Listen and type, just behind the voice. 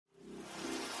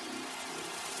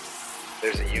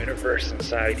There's a universe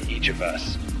inside each of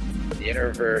us. The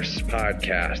Innerverse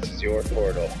podcast is your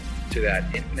portal to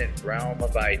that infinite realm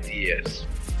of ideas.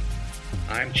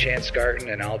 I'm Chance Garten,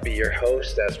 and I'll be your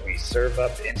host as we serve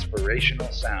up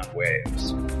inspirational sound waves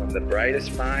from the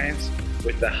brightest minds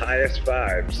with the highest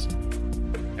vibes.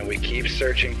 And we keep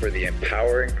searching for the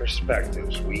empowering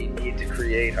perspectives we need to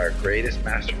create our greatest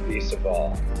masterpiece of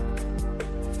all,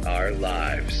 our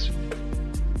lives.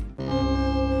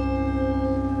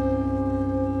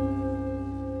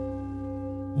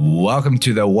 Welcome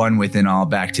to the One Within All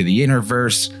Back to the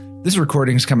Innerverse. This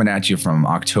recording is coming at you from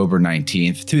October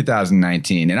 19th,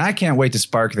 2019, and I can't wait to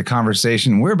spark the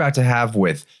conversation we're about to have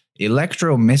with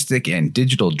electro mystic and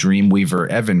digital dreamweaver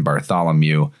Evan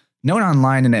Bartholomew, known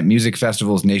online and at music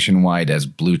festivals nationwide as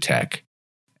Bluetech.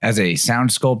 As a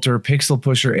sound sculptor, pixel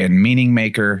pusher, and meaning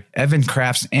maker, Evan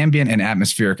crafts ambient and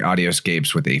atmospheric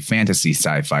audioscapes with a fantasy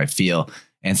sci-fi feel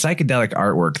and psychedelic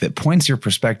artwork that points your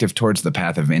perspective towards the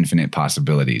path of infinite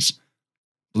possibilities.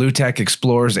 Bluetech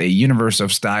explores a universe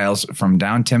of styles from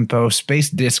downtempo, space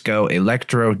disco,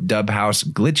 electro, dub house,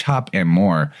 glitch hop, and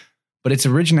more, but its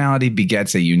originality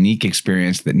begets a unique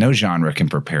experience that no genre can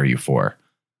prepare you for.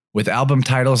 With album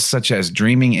titles such as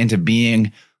Dreaming into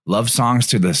Being, Love Songs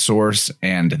to the Source,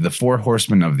 and The Four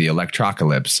Horsemen of the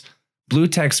Electrocalypse,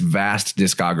 Bluetech's vast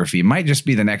discography might just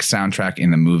be the next soundtrack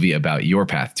in the movie about your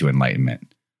path to enlightenment.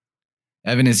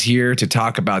 Evan is here to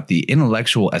talk about the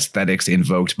intellectual aesthetics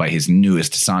invoked by his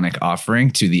newest sonic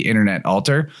offering to the Internet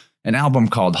Altar, an album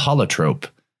called Holotrope.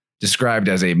 Described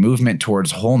as a movement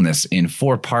towards wholeness in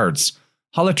 4 parts,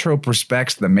 Holotrope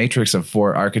respects the matrix of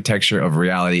 4 architecture of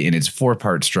reality in its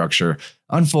 4-part structure,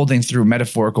 unfolding through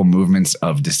metaphorical movements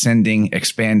of descending,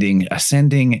 expanding,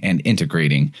 ascending, and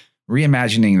integrating,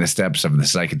 reimagining the steps of the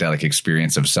psychedelic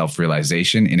experience of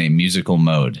self-realization in a musical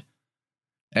mode.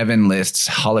 Evan lists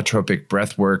holotropic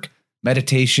breathwork,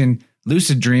 meditation,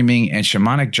 lucid dreaming, and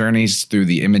shamanic journeys through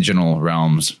the imaginal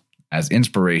realms as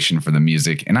inspiration for the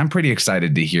music, and I'm pretty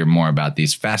excited to hear more about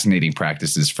these fascinating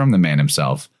practices from the man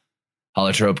himself.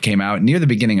 Holotrope came out near the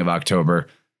beginning of October,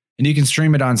 and you can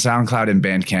stream it on SoundCloud and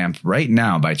Bandcamp right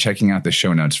now by checking out the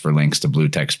show notes for links to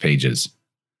Bluetech's pages.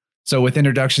 So with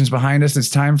introductions behind us, it's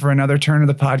time for another turn of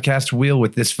the podcast wheel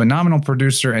with this phenomenal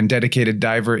producer and dedicated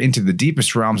diver into the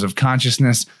deepest realms of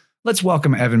consciousness. Let's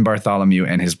welcome Evan Bartholomew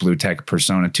and his Bluetech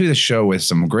persona to the show with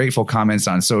some grateful comments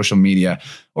on social media,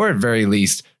 or at very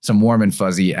least, some warm and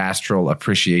fuzzy astral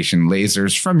appreciation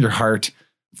lasers from your heart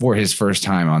for his first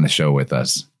time on the show with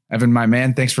us. Evan, my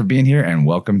man, thanks for being here and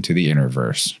welcome to the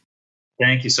Innerverse.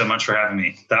 Thank you so much for having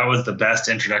me. That was the best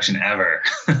introduction ever.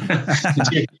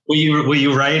 Will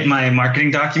you write my marketing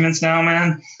documents now,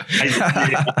 man?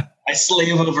 I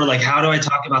slave over, like, how do I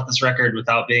talk about this record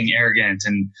without being arrogant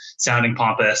and sounding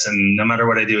pompous? And no matter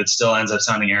what I do, it still ends up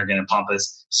sounding arrogant and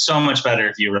pompous. So much better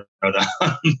if you wrote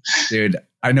them. Dude,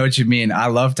 I know what you mean. I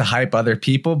love to hype other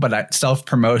people, but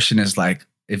self-promotion is like,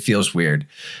 it feels weird.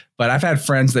 But I've had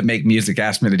friends that make music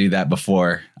ask me to do that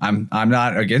before. I'm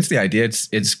not against the idea.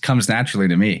 It comes naturally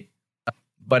to me.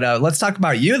 But let's talk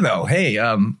about you, though. Hey,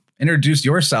 introduce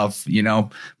yourself. You know,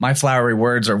 my flowery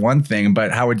words are one thing,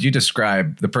 but how would you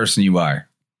describe the person you are?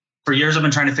 For years, I've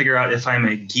been trying to figure out if I'm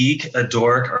a geek, a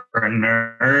dork, or a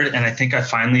nerd. And I think I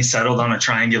finally settled on a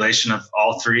triangulation of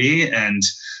all 3 and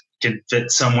can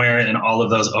fit somewhere in all of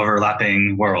those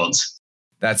overlapping worlds.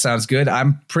 That sounds good.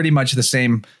 I'm pretty much the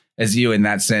same as you in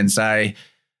that sense. I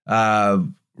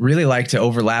really like to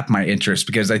overlap my interests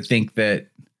because I think that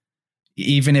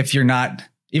even if you're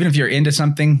into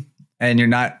something and you're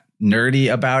not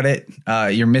nerdy about it,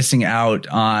 you're missing out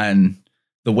on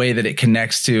the way that it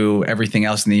connects to everything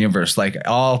else in the universe. Like,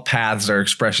 all paths are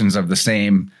expressions of the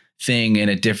same thing in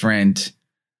a different,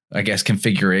 I guess,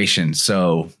 configuration.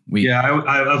 So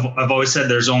I've always said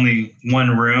there's only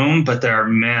one room, but there are,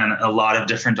 a lot of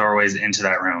different doorways into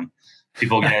that room.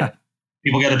 People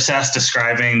get obsessed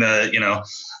describing the,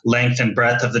 length and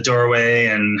breadth of the doorway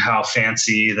and how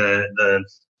fancy the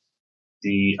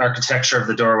architecture of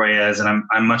the doorway is. And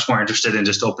I'm much more interested in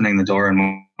just opening the door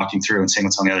and walking through and seeing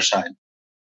what's on the other side.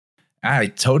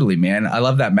 Totally, man. I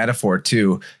love that metaphor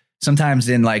too. Sometimes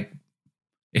in like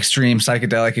extreme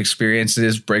psychedelic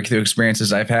experiences, breakthrough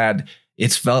experiences I've had,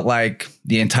 it's felt like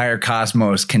the entire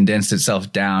cosmos condensed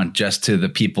itself down just to the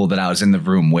people that I was in the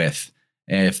room with,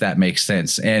 if that makes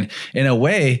sense. And in a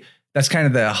way, that's kind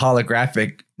of the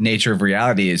holographic nature of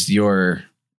reality. Is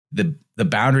the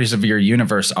boundaries of your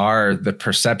universe are the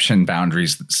perception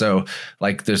boundaries. So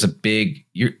like there's a big,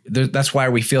 that's why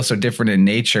we feel so different in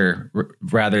nature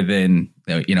rather than,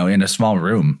 in a small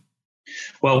room.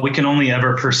 Well, we can only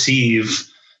ever perceive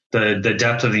the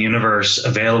depth of the universe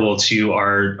available to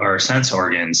our sense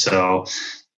organs. So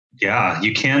yeah,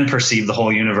 you can perceive the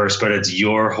whole universe, but it's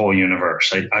your whole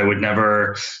universe. I would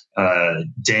never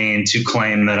deign to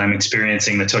claim that I'm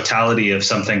experiencing the totality of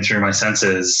something through my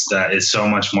senses that is so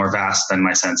much more vast than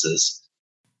my senses.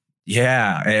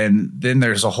 Yeah. And then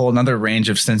there's a whole nother range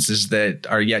of senses that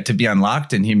are yet to be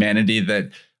unlocked in humanity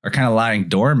that are kind of lying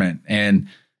dormant. And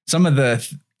some of the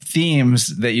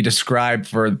themes that you described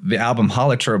for the album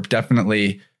Holotrope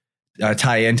definitely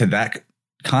tie into that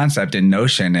concept and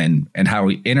notion, and how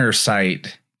inner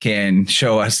sight can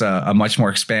show us a much more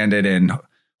expanded and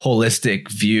holistic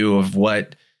view of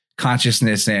what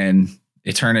consciousness and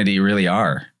eternity really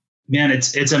are. Man,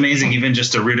 it's amazing. Even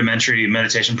just a rudimentary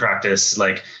meditation practice,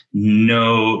 like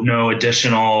no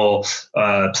additional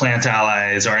plant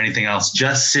allies or anything else,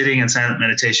 just sitting in silent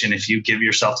meditation. If you give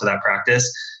yourself to that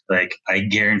practice, like I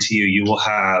guarantee you will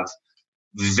have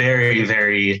very,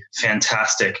 very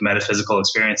fantastic metaphysical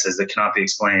experiences that cannot be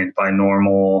explained by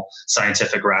normal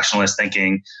scientific rationalist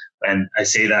thinking. And I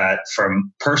say that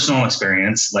from personal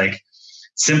experience, like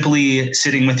simply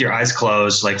sitting with your eyes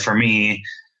closed, like for me,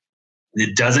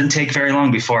 it doesn't take very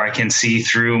long before I can see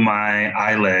through my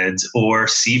eyelids or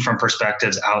see from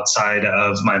perspectives outside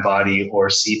of my body or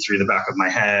see through the back of my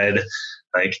head,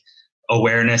 like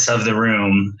awareness of the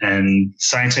room. And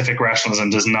scientific rationalism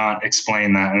does not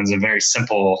explain that. And it's a very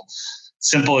simple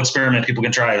experiment people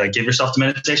can try. Like give yourself to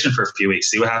meditation for a few weeks,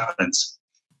 see what happens.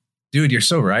 Dude, you're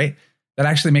so right. That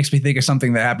actually makes me think of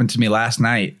something that happened to me last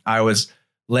night. I was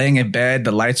laying in bed,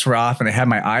 the lights were off and I had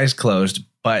my eyes closed,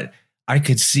 but I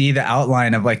could see the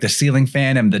outline of like the ceiling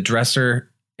fan and the dresser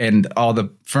and all the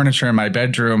furniture in my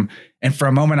bedroom. And for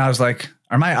a moment I was like,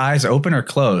 are my eyes open or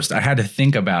closed? I had to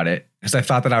think about it because I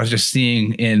thought that I was just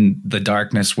seeing in the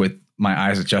darkness with my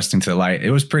eyes adjusting to the light.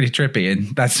 It was pretty trippy.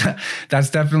 And that's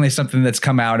definitely something that's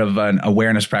come out of an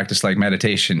awareness practice like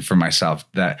meditation for myself,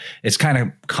 that it's kind of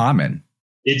common.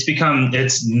 It's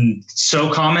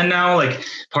so common now. Like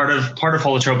part of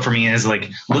holotrope for me is like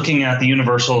looking at the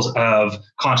universals of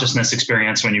consciousness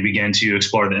experience when you begin to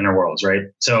explore the inner worlds, right?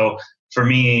 So for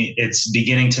me, it's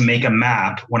beginning to make a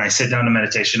map when I sit down to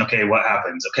meditation. Okay, what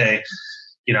happens? Okay,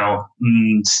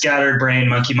 scattered brain,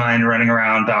 monkey mind running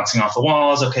around, bouncing off the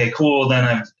walls. Okay, cool. Then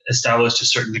I've established a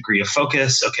certain degree of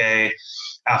focus. Okay.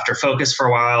 After focus for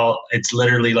a while, it's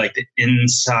literally like the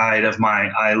inside of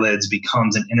my eyelids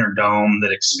becomes an inner dome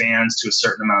that expands to a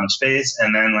certain amount of space.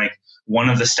 And then like one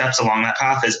of the steps along that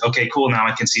path is, okay, cool. Now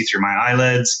I can see through my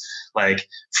eyelids, like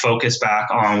focus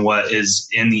back on what is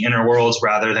in the inner worlds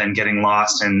rather than getting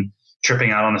lost and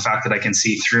tripping out on the fact that I can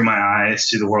see through my eyes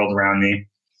to the world around me.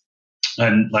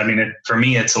 And I mean, for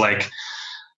me, it's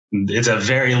a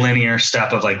very linear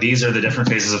step of like, these are the different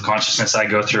phases of consciousness I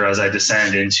go through as I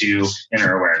descend into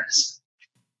inner awareness.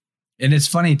 And it's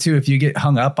funny too, if you get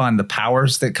hung up on the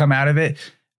powers that come out of it,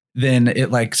 then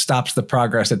it like stops the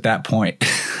progress at that point.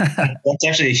 That's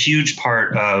actually a huge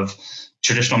part of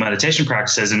traditional meditation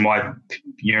practices, and why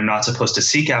you're not supposed to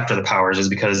seek after the powers is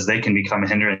because they can become a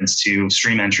hindrance to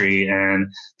stream entry and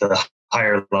the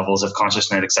higher levels of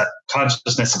consciousness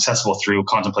accessible through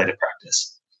contemplative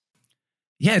practice.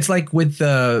 Yeah, it's like with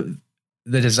the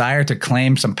desire to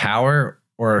claim some power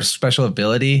or a special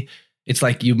ability, it's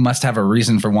like you must have a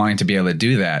reason for wanting to be able to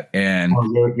do that. And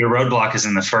your roadblock is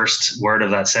in the first word of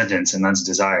that sentence, and that's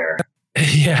desire.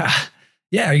 Yeah,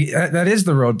 that is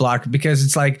the roadblock, because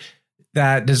it's like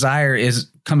that desire is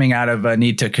coming out of a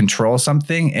need to control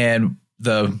something, and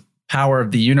the power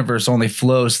of the universe only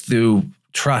flows through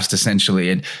trust, essentially.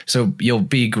 And so you'll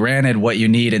be granted what you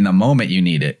need in the moment you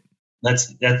need it.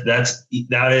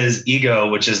 That is ego,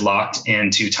 which is locked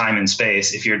into time and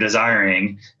space. If you're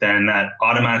desiring, then that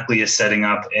automatically is setting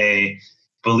up a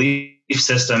belief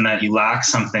system that you lack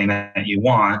something that you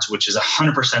want, which is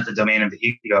 100% the domain of the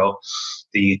ego.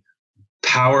 The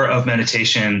power of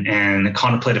meditation and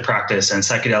contemplative practice and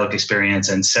psychedelic experience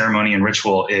and ceremony and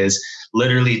ritual is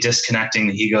literally disconnecting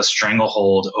the ego's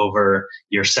stranglehold over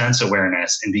your sense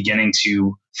awareness and beginning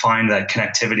to find that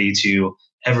connectivity to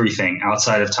everything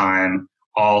outside of time,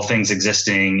 all things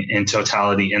existing in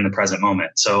totality in the present moment.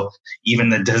 So even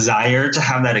the desire to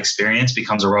have that experience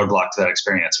becomes a roadblock to that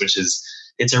experience,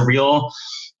 it's a real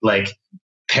like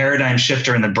paradigm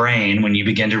shifter in the brain when you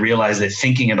begin to realize that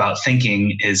thinking about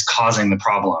thinking is causing the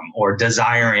problem, or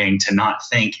desiring to not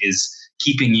think is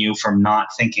keeping you from not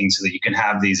thinking so that you can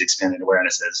have these expanded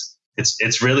awarenesses.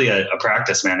 It's really a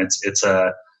practice, man. It's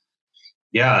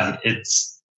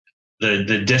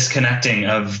the disconnecting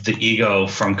of the ego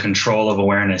from control of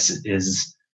awareness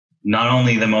is not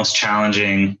only the most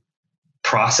challenging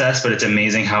process, but it's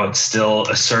amazing how it still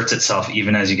asserts itself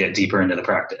even as you get deeper into the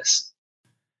practice.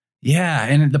 Yeah.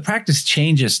 And the practice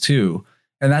changes too.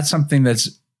 And that's something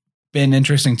that's been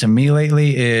interesting to me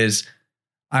lately is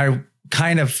I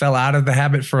kind of fell out of the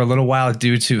habit for a little while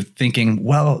due to thinking,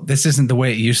 well, this isn't the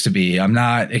way it used to be. I'm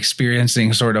not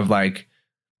experiencing sort of like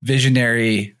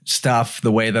visionary stuff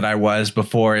the way that I was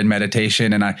before in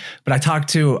meditation. But I talked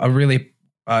to a really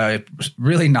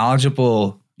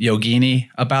knowledgeable yogini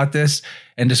about this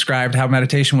and described how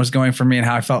meditation was going for me and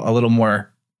how I felt a little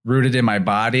more rooted in my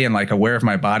body and like aware of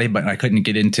my body, but I couldn't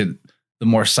get into the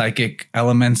more psychic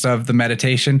elements of the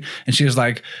meditation. And she was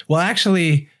like, well,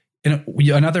 actually,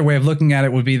 another way of looking at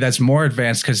it would be that's more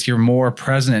advanced because you're more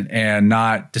present and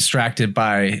not distracted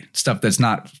by stuff that's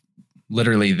not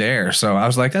literally there. So I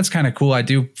was like, that's kind of cool. I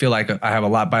do feel like I have a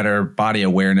lot better body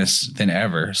awareness than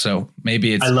ever. So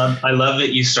maybe it's... I love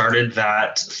that you started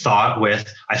that thought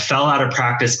with, I fell out of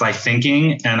practice by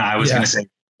thinking, and I was going to say,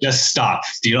 just stop.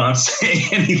 You don't have to say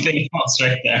anything else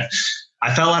right there.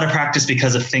 I fell out of practice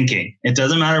because of thinking. It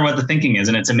doesn't matter what the thinking is.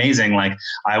 And it's amazing. Like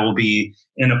I will be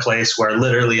in a place where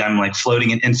literally I'm like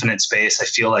floating in infinite space. I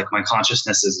feel like my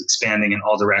consciousness is expanding in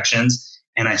all directions.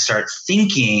 And I start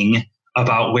thinking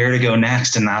about where to go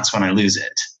next. And that's when I lose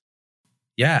it.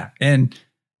 Yeah. And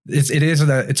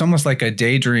it's almost like a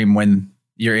daydream when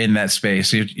you're in that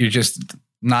space. You're just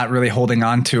not really holding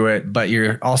on to it, but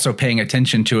you're also paying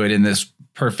attention to it in this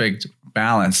perfect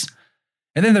balance.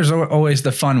 And then there's always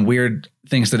the fun, weird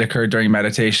things that occur during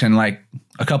meditation. Like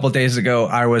a couple of days ago,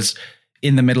 I was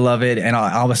in the middle of it, and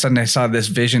all of a sudden I saw this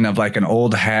vision of like an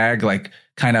old hag, like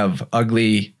kind of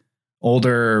ugly,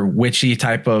 older, witchy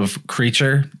type of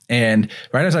creature. And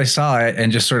right as I saw it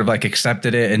and just sort of like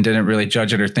accepted it and didn't really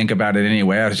judge it or think about it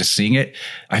anyway, I was just seeing it.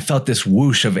 I felt this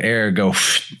whoosh of air go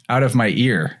out of my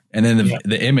ear, and then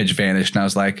the image vanished. And I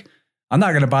was like, I'm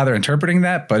not going to bother interpreting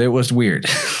that, but it was weird.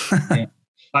 Yeah.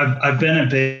 I've been a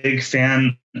big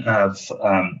fan of, do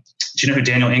you know who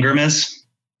Daniel Ingram is?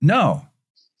 No.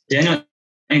 Daniel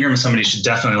Ingram is somebody you should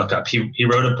definitely look up. He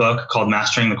wrote a book called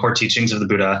Mastering the Core Teachings of the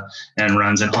Buddha and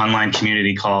runs an online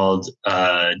community called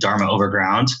Dharma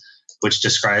Overground, which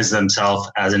describes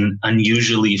themselves as an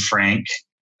unusually frank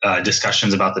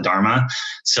discussions about the Dharma.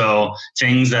 So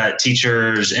things that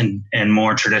teachers and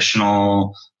more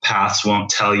traditional paths won't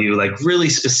tell you, like really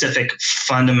specific,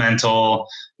 fundamental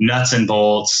nuts and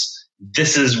bolts.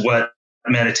 This is what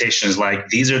meditation is like.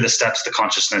 These are the steps the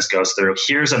consciousness goes through.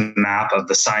 Here's a map of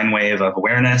the sine wave of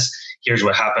awareness. Here's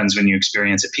what happens when you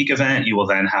experience a peak event. You will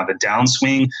then have a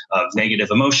downswing of negative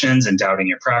emotions and doubting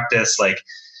your practice.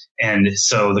 And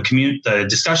so the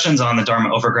discussions on the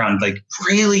Dharma Overground, like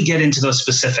really get into those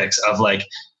specifics of like,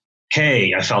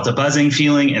 hey, I felt a buzzing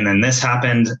feeling and then this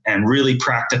happened, and really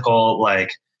practical,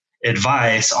 like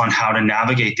advice on how to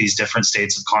navigate these different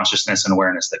states of consciousness and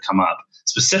awareness that come up.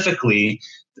 Specifically,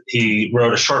 he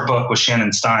wrote a short book with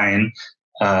Shannon Stein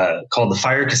called The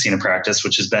Fire Casino Practice,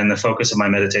 which has been the focus of my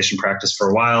meditation practice for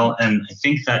a while. And I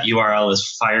think that URL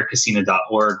is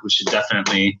firecasino.org. We should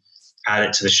definitely add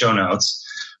it to the show notes.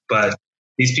 But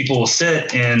these people will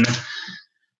sit in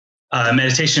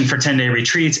meditation for 10-day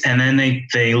retreats, and then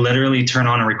they literally turn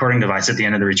on a recording device at the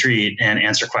end of the retreat and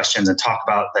answer questions and talk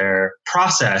about their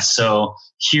process. So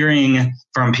hearing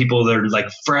from people that are like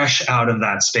fresh out of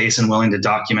that space and willing to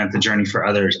document the journey for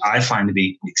others, I find to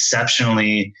be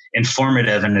exceptionally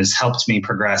informative and has helped me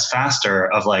progress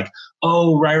faster of like,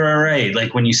 oh, right.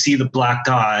 Like when you see the black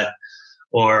dot,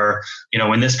 or,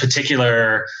 when this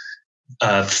particular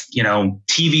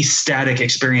TV static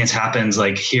experience happens,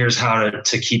 like here's how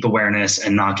to keep awareness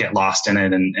and not get lost in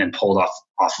it and pulled off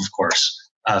of course.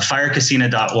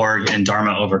 Firecasino.org and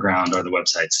Dharma Overground are the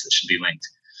websites that should be linked.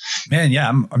 Man, yeah,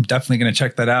 I'm definitely going to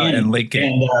check that out and link it.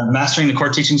 And Mastering the Core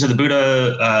Teachings of the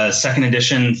Buddha, second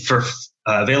edition, for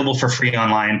available for free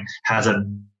online, has a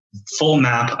full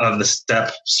map of the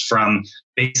steps from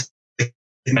basic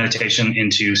meditation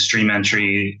into stream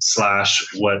entry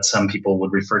 / what some people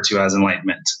would refer to as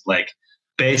enlightenment. Like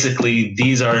basically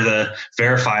these are the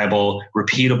verifiable,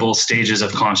 repeatable stages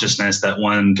of consciousness that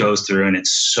one goes through. And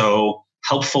it's so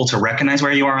helpful to recognize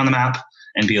where you are on the map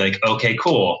and be like, okay,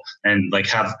 cool. And like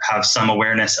have some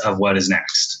awareness of what is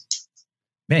next.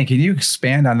 Man, can you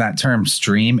expand on that term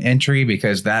stream entry?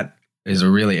 Because that is a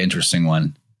really interesting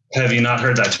one. Have you not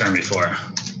heard that term before?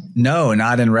 No,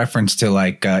 not in reference to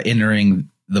like entering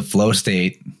the flow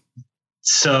state.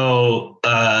 So,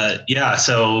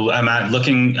 so I'm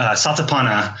looking,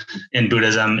 Satipana in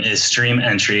Buddhism is stream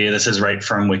entry. This is right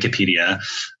from Wikipedia,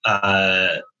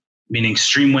 meaning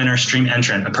stream winner, stream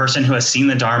entrant, a person who has seen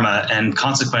the Dharma and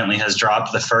consequently has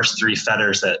dropped the first 3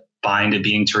 fetters that bind a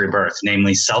being to rebirth,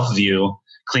 namely self-view,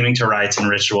 clinging to rites and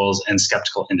rituals, and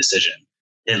skeptical indecision.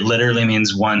 It literally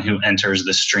means one who enters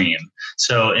the stream.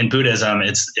 So in Buddhism,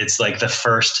 it's like the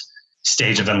first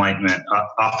stage of enlightenment.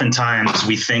 Oftentimes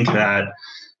we think that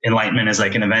enlightenment is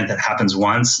like an event that happens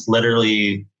once.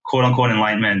 Literally, quote unquote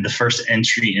enlightenment, the first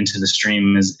entry into the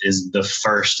stream is the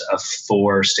first of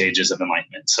 4 stages of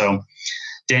enlightenment. So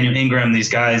Daniel Ingram, these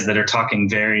guys that are talking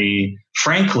very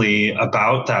frankly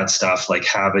about that stuff, like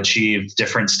have achieved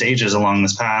different stages along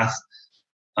this path.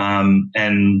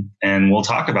 And we'll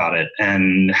talk about it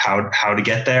and how to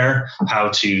get there, how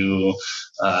to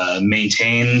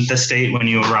maintain the state when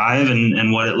you arrive,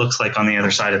 and what it looks like on the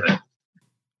other side of it.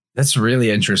 That's really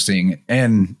interesting.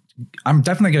 And I'm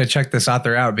definitely going to check this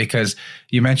author out, because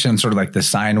you mentioned sort of like the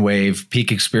sine wave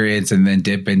peak experience and then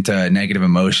dip into negative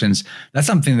emotions. That's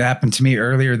something that happened to me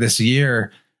earlier this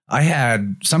year. I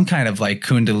had some kind of like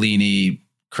Kundalini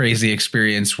crazy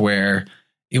experience where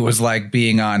it was like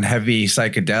being on heavy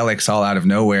psychedelics all out of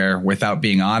nowhere without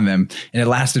being on them. And it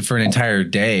lasted for an entire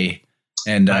day.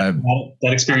 And that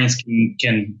experience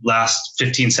can last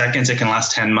 15 seconds. It can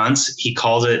last 10 months. He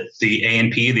calls it the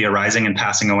ANP, the arising and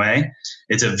passing away.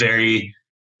 It's a very,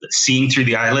 seeing through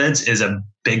the eyelids is a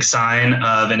big sign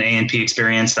of an ANP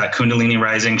experience. That Kundalini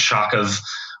rising shock of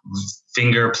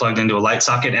finger plugged into a light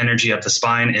socket energy up the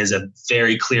spine is a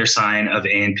very clear sign of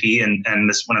ANP. And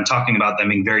this, when I'm talking about them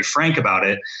being very frank about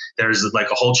it, there's like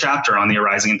a whole chapter on the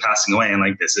arising and passing away. And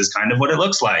like, this is kind of what it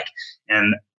looks like.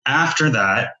 And after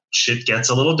that, shit gets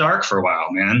a little dark for a while,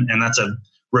 man. And that's a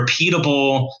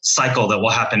repeatable cycle that will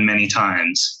happen many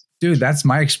times. Dude, that's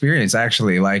my experience,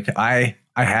 actually. Like I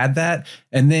had that.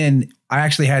 And then I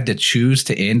actually had to choose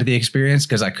to end the experience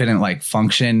because I couldn't like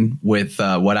function with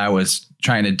what I was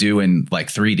trying to do in like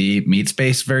 3D meat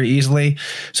space very easily.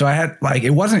 So I had like, it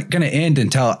wasn't going to end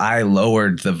until I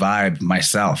lowered the vibe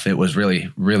myself. It was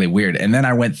really, really weird. And then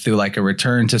I went through like a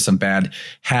return to some bad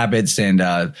habits and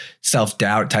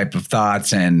self-doubt type of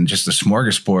thoughts, and just a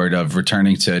smorgasbord of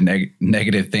returning to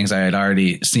negative things I had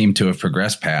already seemed to have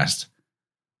progressed past.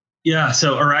 Yeah.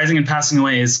 So arising and passing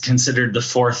away is considered the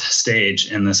 4th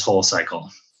stage in this whole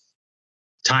cycle.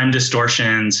 Time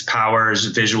distortions,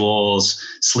 powers, visuals,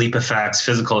 sleep effects,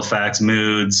 physical effects,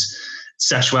 moods,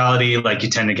 sexuality. Like you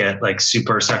tend to get like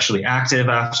super sexually active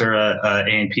after a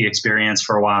ANP experience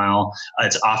for a while.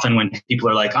 It's often when people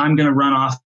are like, I'm going to run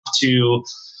off to,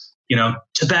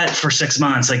 Tibet for 6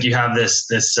 months. Like you have this,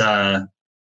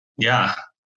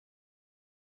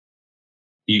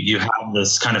 You have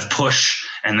this kind of push,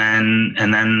 and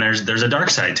then there's a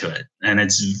dark side to it, and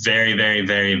it's very, very,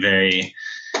 very, very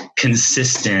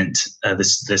consistent.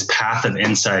 This path of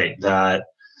insight that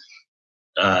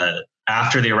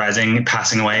after the arising,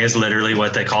 passing away is literally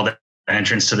what they call the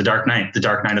entrance to the dark night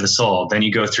of the soul. Then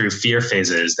you go through fear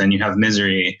phases. Then you have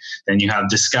misery. Then you have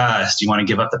disgust. You want to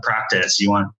give up the practice. You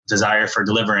want desire for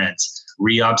deliverance,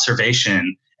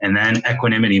 reobservation. And then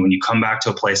equanimity, when you come back to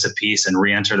a place of peace and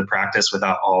re-enter the practice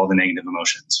without all the negative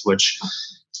emotions, which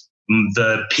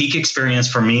the peak experience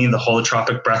for me, the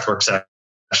holotropic breathwork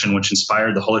session, which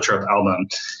inspired the Holotrope album,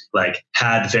 like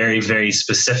had very, very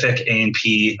specific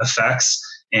ANP effects.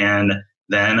 And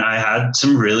then I had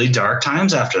some really dark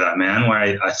times after that, man, where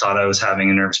I thought I was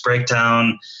having a nervous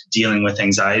breakdown, dealing with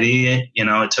anxiety.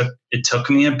 It took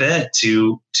me a bit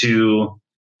to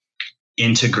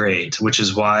integrate, which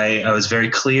is why I was very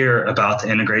clear about the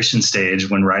integration stage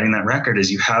when writing that record.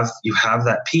 Is you have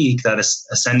that peak, that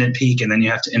ascendant peak, and then you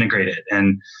have to integrate it.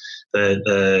 And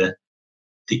the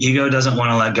ego doesn't want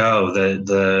to let go.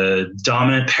 The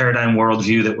dominant paradigm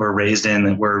worldview that we're raised in,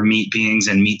 that we're meat beings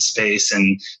and meat space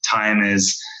and time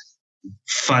is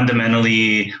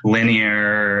fundamentally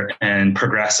linear and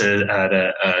progressive at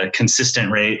a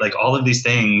consistent rate. Like all of these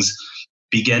things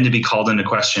begin to be called into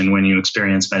question when you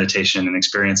experience meditation and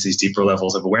experience these deeper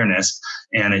levels of awareness.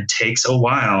 And it takes a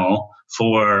while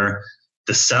for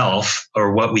the self,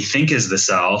 or what we think is the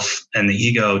self, and the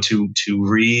ego to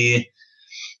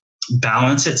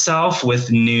rebalance itself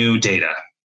with new data,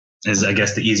 is I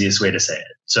guess the easiest way to say it.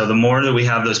 So the more that we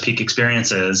have those peak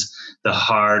experiences, the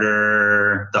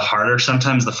harder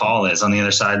sometimes the fall is on the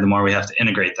other side, the more we have to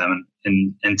integrate them,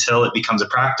 and until it becomes a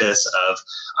practice of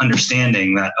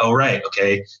understanding that, oh, right,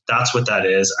 okay, that's what that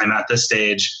is. I'm at this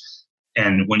stage.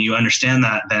 And when you understand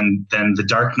that, then the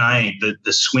dark night,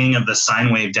 the swing of the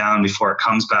sine wave down before it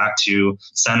comes back to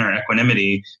center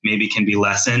equanimity maybe can be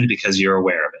lessened because you're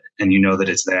aware of it and you know that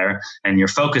it's there. And your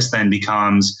focus then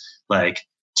becomes like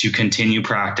to continue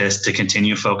practice, to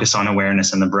continue focus on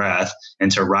awareness and the breath,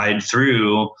 and to ride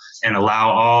through and allow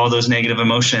all those negative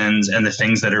emotions and the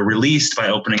things that are released by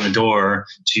opening the door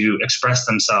to express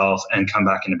themselves and come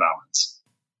back into balance.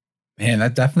 Man,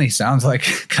 that definitely sounds like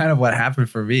kind of what happened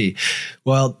for me.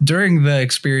 Well, during the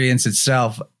experience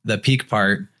itself, the peak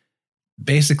part,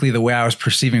 basically the way I was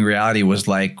perceiving reality was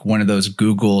like one of those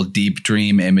Google deep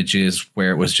dream images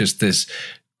where it was just this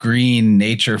green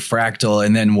nature fractal,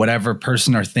 and then whatever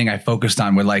person or thing I focused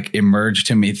on would like emerge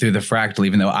to me through the fractal,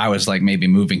 even though I was like maybe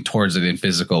moving towards it in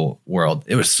physical world.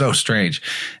 It was so strange.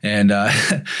 And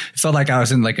it felt like I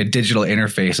was in like a digital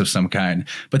interface of some kind.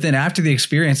 But then after the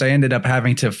experience, I ended up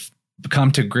having to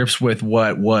come to grips with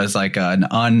what was like an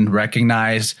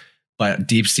unrecognized but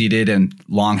deep-seated and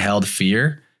long-held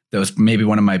fear. That was maybe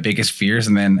one of my biggest fears,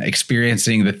 and then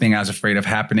experiencing the thing I was afraid of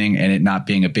happening and it not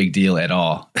being a big deal at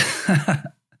all.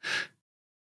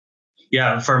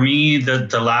 Yeah, for me,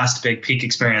 the last big peak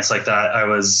experience like that,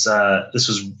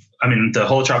 the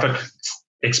holotropic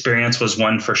experience was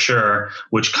one for sure,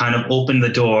 which kind of opened the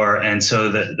door. And so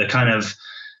the kind of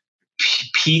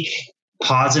peak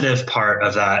positive part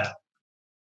of that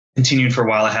continued for a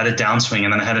while. I had a downswing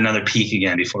and then I had another peak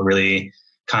again before really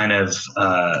kind of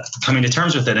coming to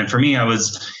terms with it. And for me, I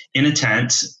was in a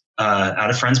tent at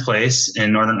a friend's place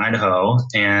in northern Idaho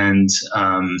and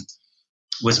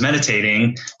was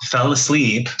meditating, fell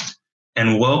asleep,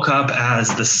 and woke up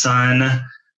as the sun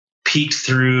peeked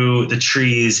through the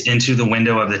trees into the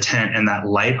window of the tent, and that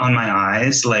light on my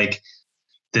eyes, like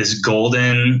this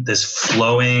golden, this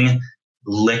flowing,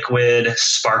 liquid,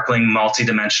 sparkling,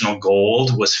 multidimensional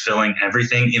gold was filling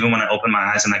everything, even when I opened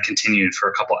my eyes, and that continued for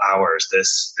a couple hours.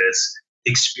 This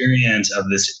experience of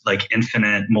this like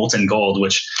infinite molten gold,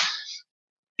 which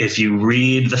if you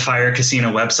read the Fire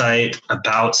Casino website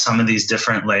about some of these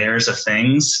different layers of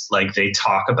things, like they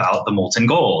talk about the molten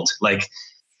gold. Like,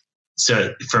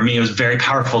 so for me, it was very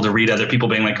powerful to read other people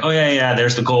being like, oh yeah,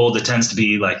 there's the gold. It tends to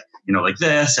be like, like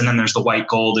this. And then there's the white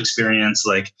gold experience.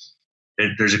 Like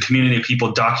there's a community of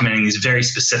people documenting these very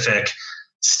specific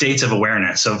states of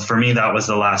awareness. So for me, that was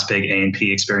the last big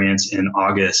A&P experience in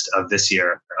August of this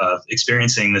year, of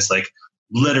experiencing this like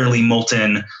literally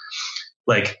molten,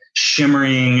 like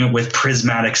shimmering with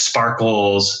prismatic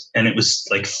sparkles. And it was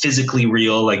like physically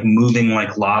real, like moving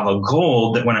like lava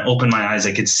gold, that when I opened my eyes,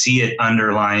 I could see it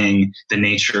underlying the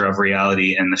nature of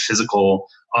reality and the physical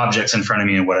objects in front of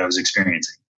me and what I was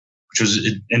experiencing, which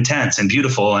was intense and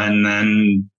beautiful. And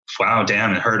then, wow,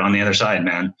 damn, it hurt on the other side,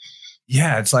 man.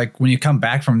 Yeah. It's like when you come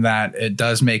back from that, it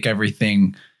does make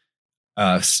everything,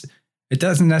 it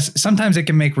doesn't sometimes it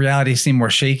can make reality seem more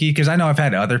shaky, because I know I've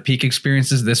had other peak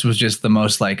experiences. This was just the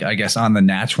most like, I guess, on the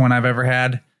natch one I've ever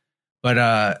had.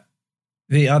 But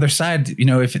the other side,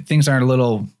 if things aren't a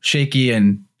little shaky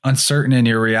and uncertain in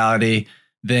your reality,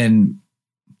 then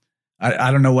I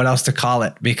don't know what else to call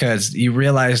it, because you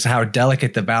realize how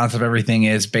delicate the balance of everything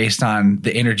is based on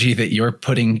the energy that you're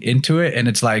putting into it. And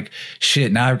it's like,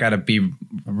 shit, now I've got to be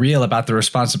real about the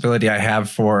responsibility I have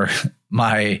for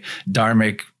my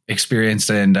dharmic experience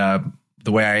and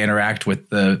the way I interact with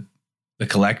the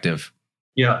collective.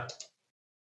 Yeah.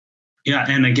 Yeah.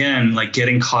 And again, like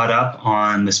getting caught up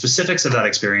on the specifics of that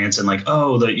experience and like,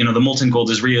 oh, the molten gold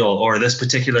is real, or this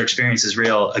particular experience is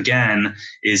real, again,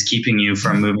 is keeping you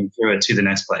from moving through it to the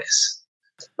next place.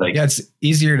 Like, yeah, it's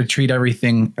easier to treat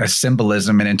everything as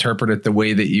symbolism and interpret it the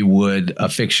way that you would a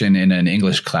fiction in an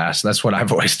English class. That's what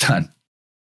I've always done.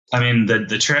 I mean,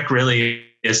 the trick really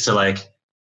is to like,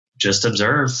 just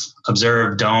observe,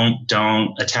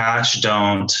 don't attach,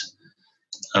 don't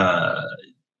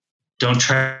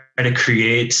try to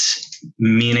create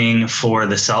meaning for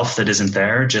the self that isn't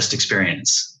there. Just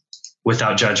experience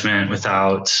without judgment,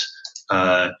 without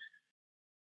the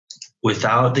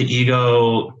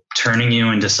ego turning you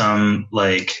into some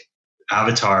like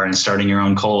avatar and starting your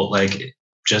own cult. Like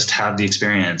just have the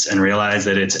experience and realize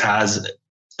that it's as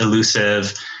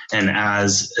elusive and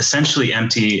as essentially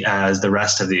empty as the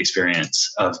rest of the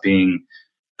experience of being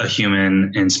a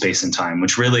human in space and time,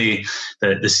 which really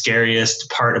the scariest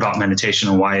part about meditation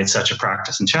and why it's such a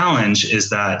practice and challenge is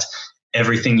that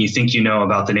everything you think you know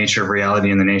about the nature of reality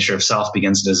and the nature of self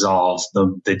begins to dissolve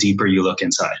the deeper you look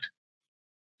inside,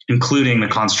 including the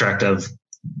construct of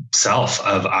self,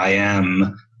 of I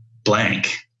am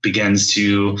blank, begins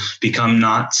to become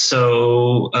not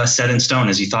so set in stone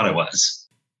as you thought it was.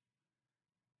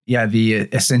 Yeah, the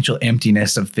essential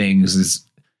emptiness of things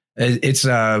it's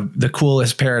the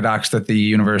coolest paradox that the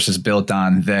universe is built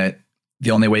on, that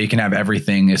the only way you can have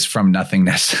everything is from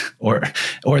nothingness, or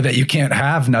that you can't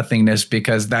have nothingness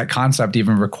because that concept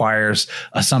even requires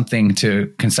something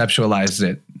to conceptualize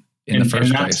it. in the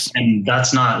first place. And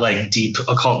that's not like deep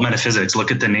occult metaphysics.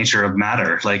 Look at the nature of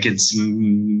matter. Like it's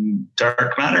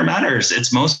dark matter matters.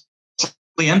 It's mostly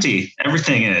empty.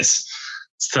 Everything is.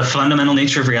 It's the fundamental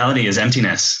nature of reality is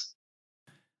emptiness.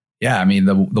 Yeah. I mean,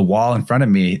 the wall in front of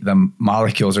me, the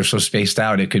molecules are so spaced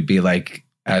out. It could be like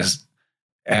as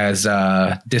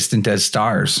distant as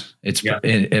stars. It's at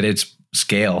its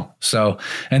scale. So,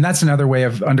 and that's another way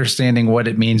of understanding what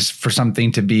it means for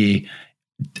something to be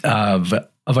of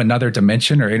another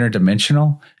dimension or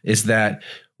interdimensional, is that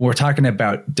we're talking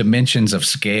about dimensions of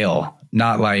scale,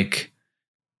 not like,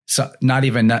 not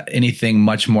even anything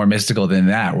much more mystical than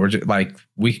that. We're just like,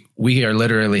 we are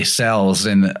literally cells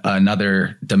in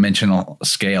another dimensional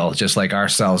scale, just like our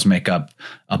cells make up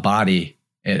a body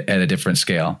at a different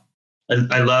scale.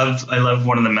 I love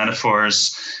one of the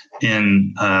metaphors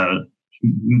in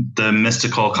the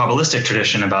mystical Kabbalistic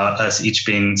tradition about us each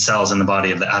being cells in the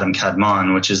body of the Adam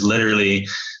Kadmon, which is literally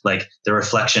like the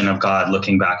reflection of God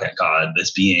looking back at God,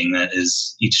 this being that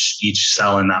is each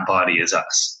cell in that body is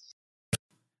us.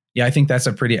 Yeah, I think that's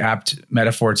a pretty apt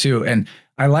metaphor too. And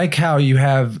I like how you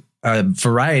have a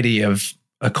variety of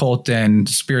occult and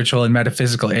spiritual and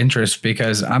metaphysical interests,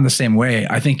 because I'm the same way.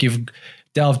 I think you've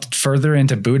delved further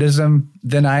into Buddhism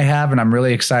than I have, and I'm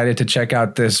really excited to check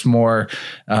out this more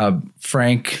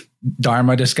frank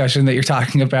Dharma discussion that you're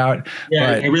talking about.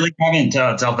 Yeah, I really haven't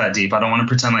delved that deep. I don't want to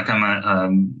pretend like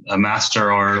I'm a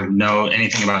master or know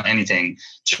anything about anything.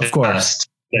 Just of course.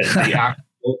 The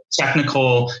actual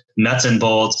technical nuts and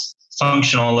bolts,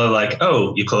 functional, like,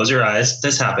 oh, you close your eyes,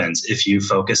 this happens. If you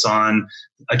focus on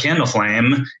a candle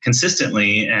flame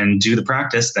consistently and do the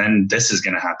practice, then this is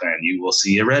going to happen. You will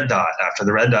see a red dot. After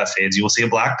the red dot fades, you will see a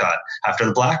black dot. After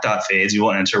the black dot fades, you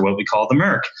will enter what we call the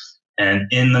murk. And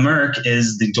in the murk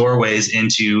is the doorways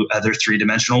into other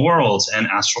three-dimensional worlds and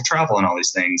astral travel and all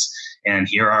these things. And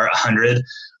here are 100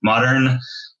 modern,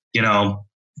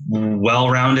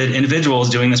 well-rounded individuals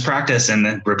doing this practice and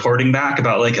then reporting back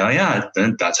about like, oh yeah,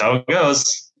 that's how it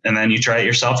goes. And then you try it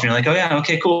yourself and you're like, oh yeah,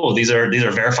 okay, cool. These are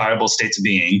verifiable states of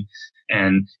being.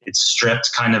 And it's stripped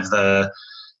kind of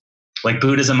like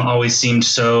Buddhism always seemed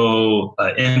so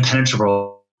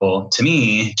impenetrable to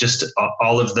me, just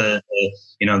all of the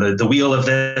wheel of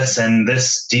this and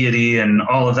this deity and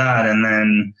all of that. And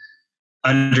then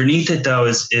underneath it though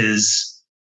is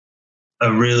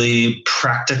a really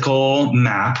practical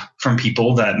map from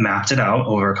people that mapped it out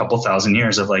over a couple thousand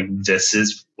years of like, this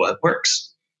is what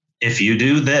works. If you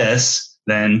do this,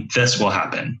 then this will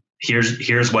happen.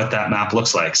 Here's what that map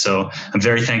looks like. So I'm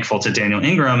very thankful to Daniel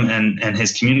Ingram and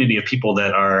his community of people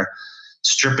that are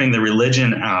stripping the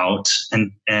religion out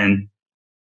and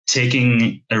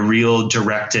taking a real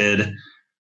directed,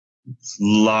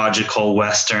 logical,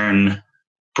 Western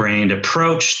brained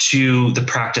approach to the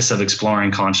practice of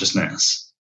exploring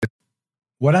consciousness.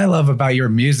 What I love about your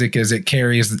music is it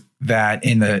carries that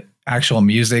in the actual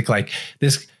music. Like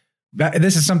this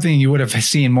is something you would have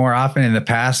seen more often in the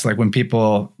past, like when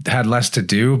people had less to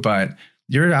do, but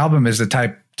your album is the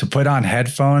type to put on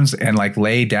headphones and like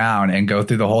lay down and go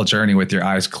through the whole journey with your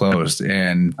eyes closed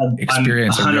and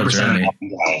experience a real journey.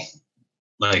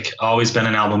 Like always been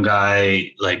an album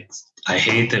guy. Like I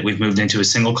hate that we've moved into a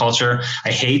single culture.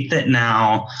 I hate that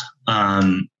now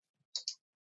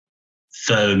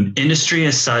the industry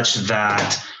is such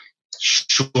that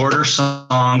shorter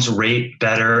songs rate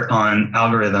better on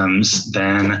algorithms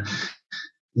than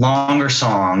longer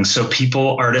songs. So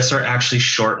artists are actually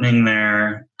shortening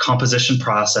their composition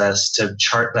process to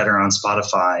chart better on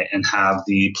Spotify and have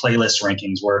the playlist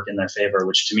rankings work in their favor,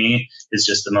 which to me is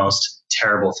just the most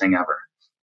terrible thing ever.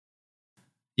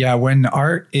 Yeah, when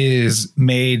art is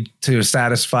made to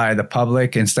satisfy the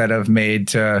public instead of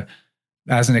made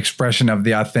as an expression of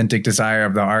the authentic desire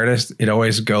of the artist, it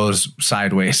always goes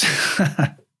sideways.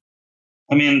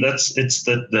 I mean, it's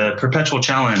the perpetual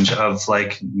challenge of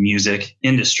like music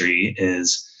industry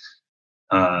is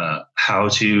how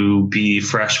to be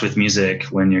fresh with music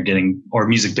when you're or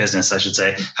music business, I should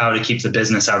say, how to keep the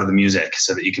business out of the music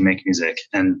so that you can make music.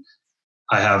 And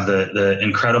I have the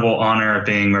incredible honor of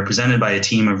being represented by a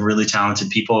team of really talented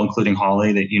people, including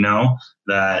Holly,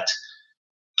 that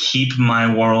keep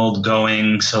my world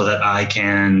going so that I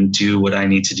can do what I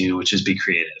need to do, which is be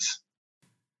creative.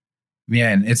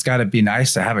 Man, it's got to be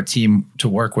nice to have a team to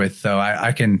work with, though.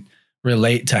 I can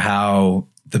relate to how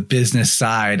the business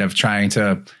side of trying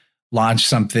to launch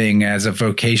something as a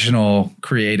vocational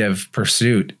creative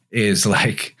pursuit is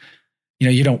like,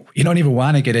 you don't even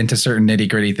want to get into certain nitty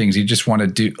gritty things. You just want to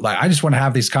do, like, I just want to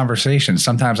have these conversations.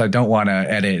 Sometimes I don't want to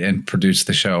edit and produce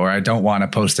the show, or I don't want to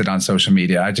post it on social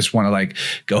media. I just want to like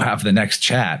go have the next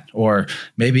chat, or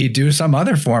maybe do some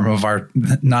other form of art,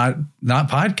 not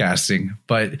podcasting.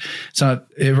 But so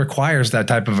it requires that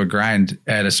type of a grind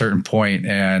at a certain point.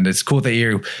 And it's cool that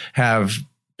you have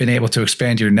been able to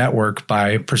expand your network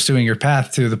by pursuing your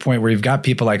path to the point where you've got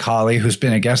people like Holly, who's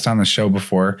been a guest on the show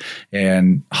before,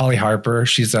 and Holly Harper.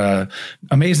 She's a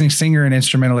amazing singer and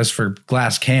instrumentalist for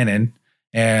Glass Cannon,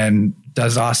 and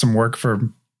does awesome work for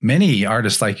many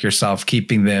artists like yourself,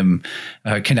 keeping them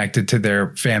connected to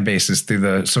their fan bases through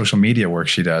the social media work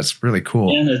she does. Really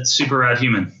cool. And it's super rad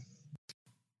human.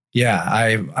 Yeah,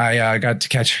 I got to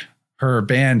catch her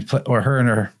band, or her and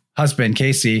her husband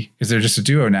Casey, because they're just a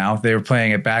duo now. They were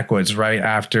playing at Backwoods right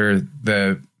after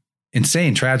the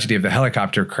insane tragedy of the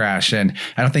helicopter crash, and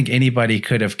I don't think anybody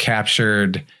could have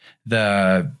captured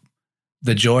the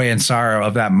joy and sorrow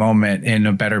of that moment in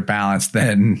a better balance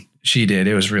than she did.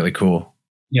 It was really cool.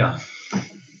 Yeah,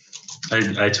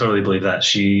 I totally believe that.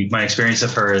 My experience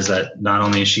of her is that not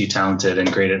only is she talented and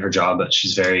great at her job, but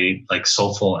she's very like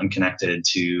soulful and connected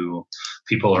to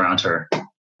people around her.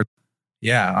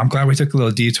 Yeah, I'm glad we took a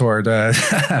little detour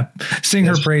to sing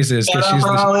her praises, because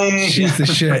she's the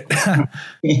shit.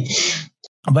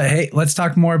 But hey, let's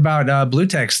talk more about Blue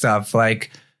Tech stuff. Like,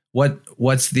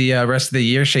 what's the rest of the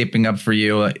year shaping up for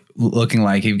you looking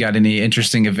like? You've got any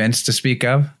interesting events to speak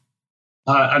of?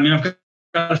 I've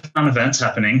got a ton of events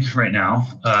happening right now.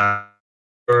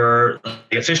 We're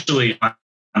officially on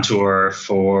tour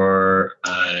for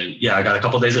I got a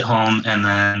couple days at home, and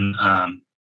then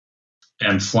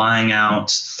I'm flying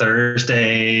out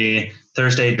Thursday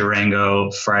Durango,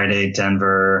 Friday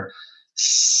Denver,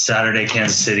 Saturday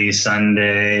Kansas City,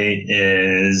 Sunday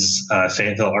is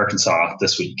Fayetteville, Arkansas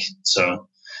this week. So,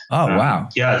 wow,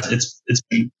 yeah,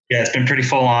 it's been pretty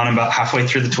full on. About halfway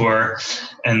through the tour,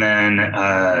 and then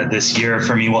this year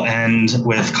for me will end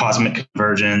with Cosmic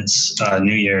Convergence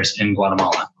New Year's in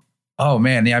Guatemala. Oh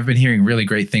man, yeah, I've been hearing really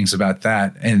great things about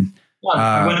that, and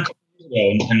I went a couple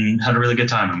years ago and had a really good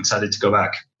time. I'm excited to go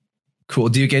back. Cool.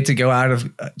 Do you get to go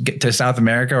get to South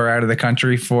America or out of the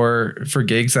country for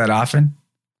gigs that often?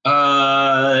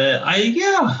 I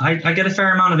get a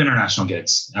fair amount of international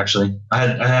gigs. Actually, I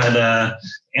had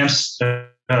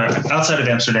outside of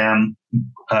Amsterdam,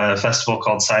 a festival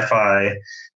called Sci-Fi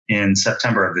in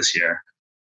September of this year.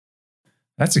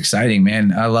 That's exciting,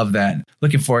 man. I love that.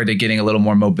 Looking forward to getting a little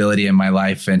more mobility in my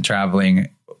life and traveling,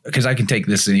 because I can take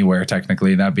this anywhere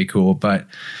technically. That'd be cool. But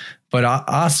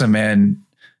awesome, man.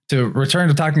 To return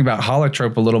to talking about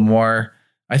Holotrope a little more,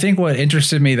 I think what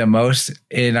interested me the most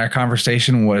in our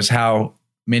conversation was how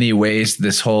many ways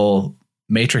this whole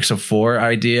Matrix of Four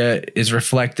idea is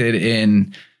reflected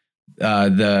in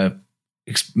the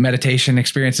meditation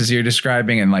experiences you're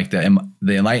describing, and like the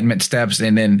enlightenment steps,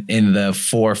 and then in the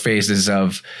 4 phases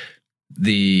of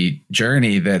the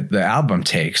journey that the album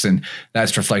takes. And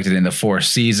that's reflected in the 4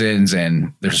 seasons,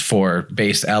 and there's 4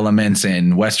 base elements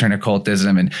in Western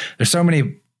occultism. And there's so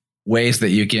many ways that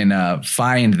you can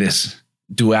find this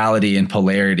duality and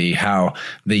polarity, how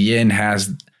the yin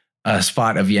has a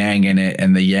spot of yang in it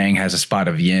and the yang has a spot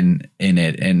of yin in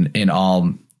it, and in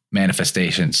all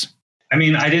manifestations. I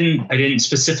mean, I didn't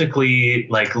specifically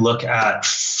like look at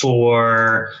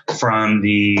 4 from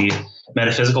the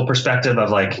metaphysical perspective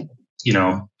of like,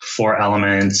 4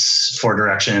 elements, 4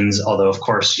 directions. Although of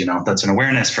course, that's an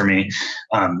awareness for me.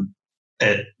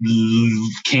 It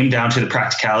came down to the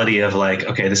practicality of like,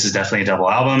 okay, this is definitely a double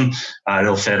album.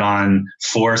 It'll fit on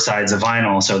 4 sides of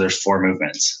vinyl. So there's 4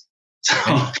 movements. So,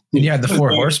 and you had the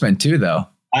 4 horsemen too, though.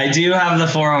 I do have the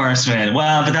 4 horsemen.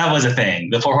 Well, but that was a thing.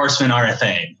 The 4 horsemen are a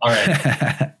thing. All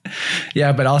right.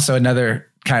 Yeah. But also another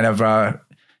kind of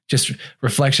just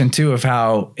reflection too, of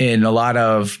how in a lot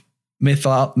of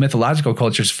mythological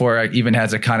cultures, 4 even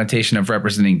has a connotation of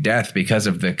representing death because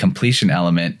of the completion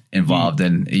element involved.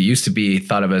 And it used to be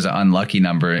thought of as an unlucky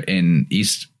number in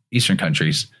Eastern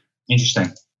countries.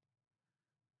 Interesting.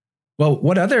 Well,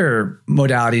 what other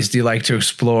modalities do you like to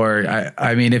explore?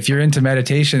 I mean, if you're into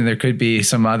meditation, there could be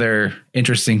some other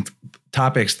interesting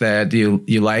topics that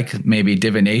you like, maybe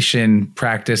divination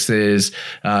practices.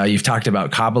 You've talked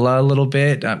about Kabbalah a little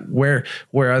bit. Where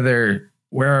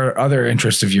are other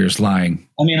interests of yours lying?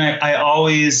 I mean, I've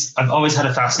always had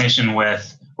a fascination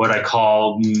with what I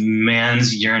call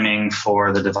man's yearning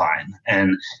for the divine.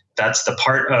 And that's the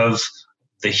part of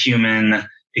the human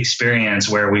experience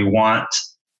where we want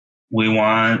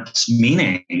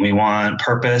meaning, we want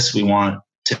purpose, we want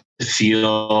to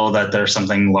feel that there's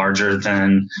something larger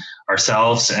than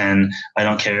ourselves. And I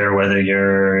don't care whether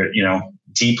you're,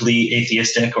 deeply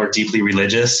atheistic or deeply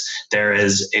religious, there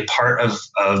is a part of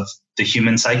the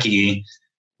human psyche,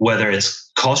 whether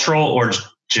it's cultural or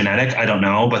genetic, I don't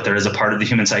know, but there is a part of the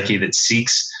human psyche that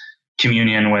seeks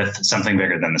communion with something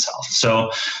bigger than the self.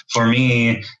 So for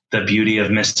me, the beauty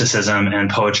of mysticism and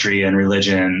poetry and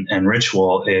religion and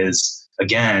ritual is,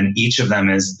 again, each of them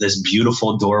is this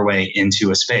beautiful doorway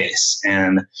into a space.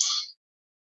 And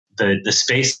the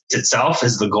space itself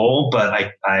is the goal, but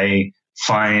I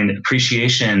find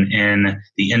appreciation in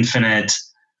the infinite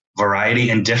variety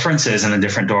and differences in the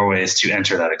different doorways to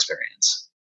enter that experience.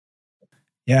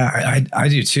 Yeah, I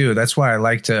do too. That's why I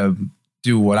like to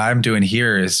do what I'm doing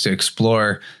here, is to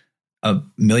explore a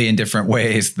million different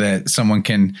ways that someone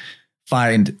can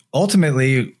find.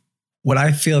 Ultimately, what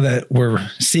I feel that we're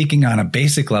seeking on a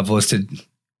basic level is to,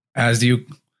 as you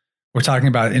were talking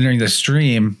about entering the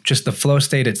stream, just the flow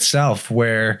state itself,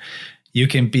 where you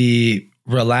can be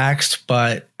relaxed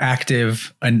but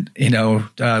active, and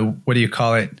what do you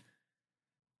call it?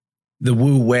 The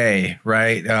Wu Wei,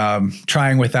 right?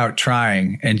 Trying without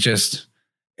trying, and just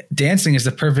dancing is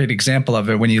the perfect example of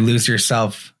it. When you lose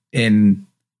yourself in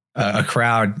a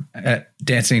crowd,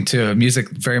 dancing to music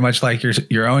very much like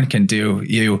your own can do,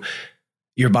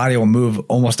 your body will move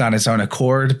almost on its own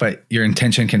accord, but your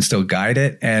intention can still guide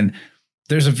it. And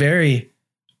there's a very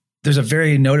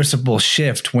noticeable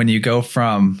shift when you go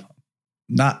from,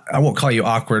 I won't call you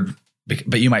awkward,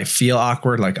 but you might feel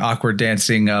awkward, like awkward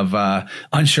dancing of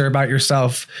unsure about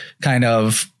yourself, kind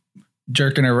of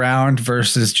jerking around,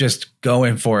 versus just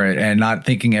going for it and not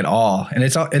thinking at all. And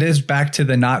it is back to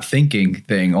the not thinking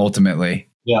thing ultimately.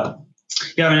 Yeah.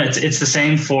 Yeah. I mean, it's the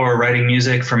same for writing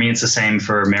music. For me, it's the same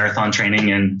for marathon training,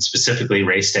 and specifically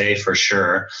race day for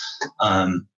sure.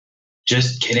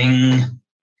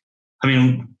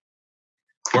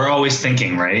 We're always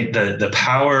thinking, right? The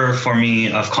power for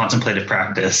me of contemplative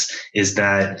practice is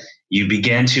that you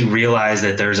begin to realize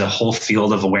that there's a whole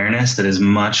field of awareness that is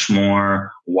much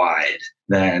more wide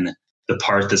than the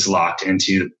part that's locked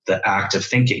into the act of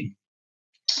thinking.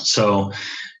 So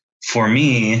for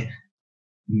me,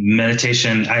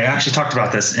 meditation, I actually talked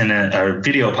about this in a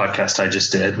video podcast I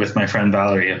just did with my friend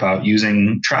Valerie about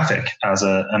using traffic as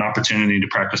an opportunity to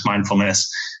practice mindfulness.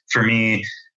 For me,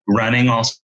 running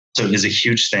also is a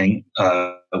huge thing.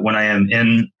 When I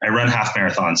run half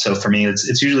marathons. So for me,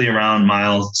 it's usually around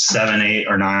mile 7, 8,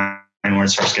 or 9 where it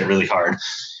starts to get really hard.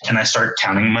 And I start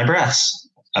counting my breaths,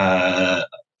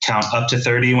 count up to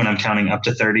 30. When I'm counting up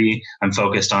to 30, I'm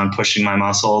focused on pushing my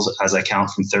muscles. As I count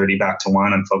from 30 back to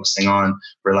 1, I'm focusing on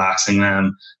relaxing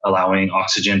them, allowing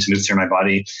oxygen to move through my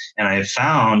body. And I have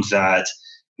found that,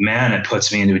 man, it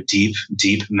puts me into a deep,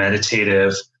 deep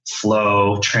meditative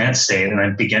flow trance state. And I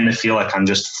begin to feel like I'm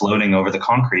just floating over the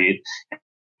concrete.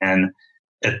 And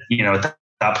at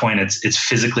that point, it's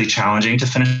physically challenging to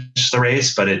finish the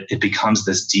race, but it becomes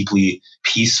this deeply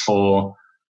peaceful,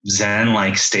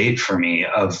 Zen-like state for me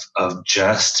of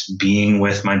just being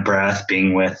with my breath,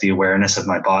 being with the awareness of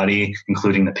my body,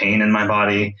 including the pain in my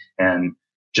body, and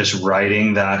just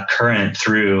riding that current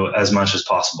through as much as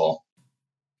possible.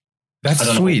 That's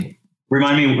sweet. Know.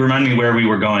 Remind me where we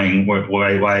were going,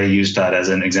 why I used that as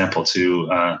an example to.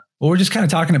 Well, we're just kind of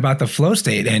talking about the flow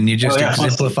state, and you just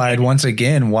exemplified once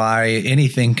again why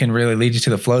anything can really lead you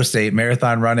to the flow state.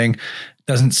 Marathon running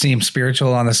doesn't seem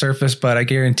spiritual on the surface, but I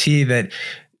guarantee that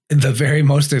the very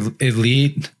most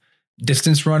elite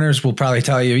distance runners will probably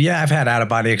tell you, yeah, I've had out of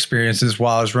body experiences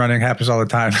while I was running. Happens all the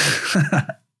time.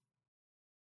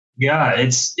 Yeah,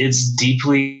 it's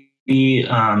deeply,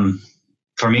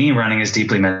 for me, running is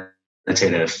deeply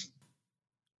meditative.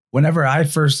 Whenever I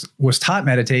first was taught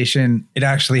meditation, it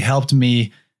actually helped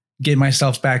me get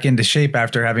myself back into shape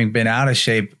after having been out of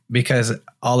shape, because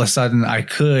all of a sudden I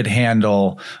could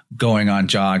handle going on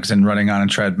jogs and running on a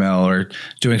treadmill or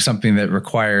doing something that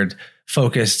required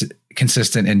focused,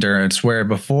 consistent endurance, where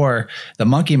before the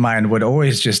monkey mind would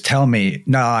always just tell me,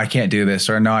 no, I can't do this,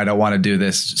 or no, I don't want to do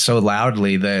this, so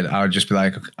loudly that I would just be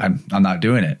like, I'm not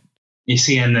doing it. You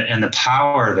see, and the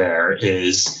power there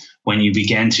is when you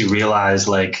begin to realize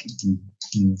like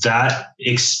that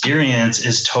experience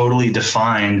is totally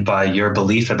defined by your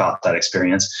belief about that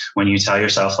experience. When you tell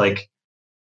yourself like,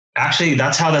 actually,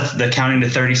 that's how the counting to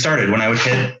 30 started. When I would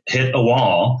hit a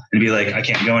wall and be like, I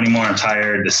can't go anymore. I'm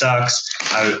tired. This sucks.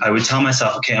 I would tell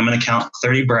myself, okay, I'm going to count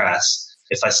 30 breaths.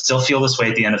 If I still feel this way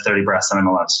at the end of 30 breaths, then I'm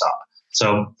allowed to stop.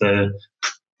 So the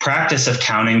practice of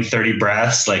counting 30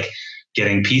 breaths, like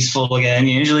getting peaceful again,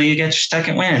 usually you get your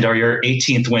second wind or your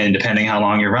 18th wind, depending how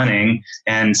long you're running.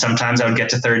 And sometimes I would get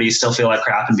to 30, still feel like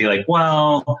crap, and be like,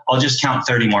 well, I'll just count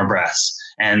 30 more breaths.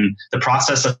 And the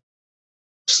process of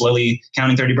slowly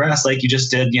counting 30 breaths like you just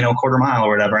did, a quarter mile or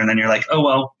whatever. And then you're like, oh,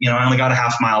 well, I only got a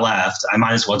half mile left. I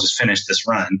might as well just finish this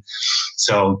run.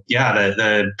 So yeah,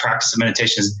 the practice of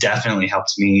meditation has definitely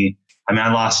helped me. I mean,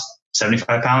 I lost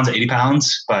 75 pounds, 80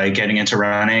 pounds by getting into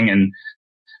running and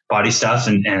body stuff,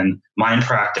 and mind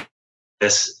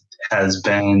practice has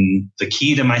been the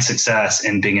key to my success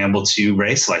in being able to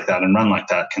race like that and run like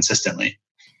that consistently.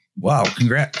 Wow.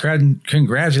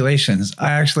 Congratulations.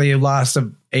 I actually lost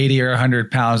 80 or 100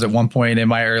 pounds at one point in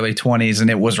my early 20s, and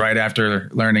it was right after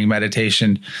learning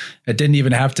meditation. I didn't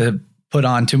even have to put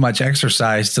on too much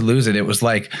exercise to lose it. It was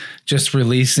like just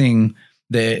releasing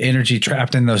the energy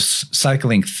trapped in those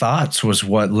cycling thoughts was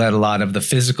what let a lot of the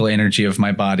physical energy of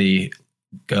my body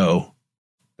go.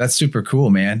 That's super cool,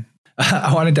 man.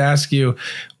 I wanted to ask you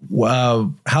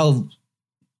how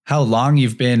long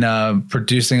you've been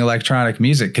producing electronic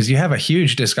music, because you have a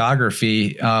huge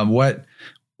discography. What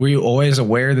were you always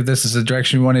aware that this is the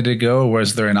direction you wanted to go? Or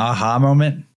was there an aha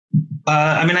moment?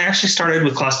 I mean, I actually started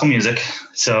with classical music.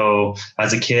 So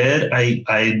as a kid,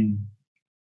 I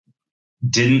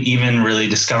didn't even really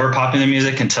discover popular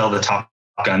music until the Top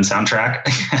Gun soundtrack.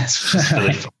 It's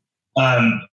really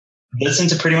fun. Listened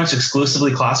to pretty much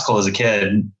exclusively classical as a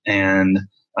kid, and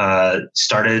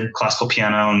started classical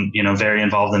piano and, very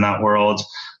involved in that world.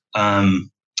 And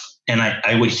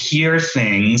I would hear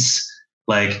things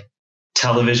like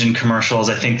television commercials.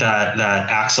 I think that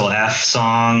Axel F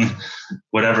song,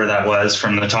 whatever that was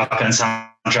from the Top Gun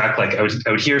soundtrack, like I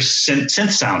would hear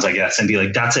synth sounds, I guess, and be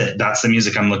like, that's it. That's the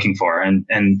music I'm looking for. And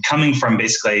coming from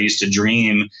basically, I used to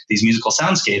dream these musical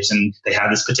soundscapes, and they had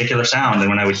this particular sound. And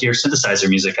when I would hear synthesizer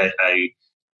music, I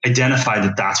identified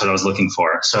that that's what I was looking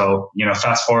for. So,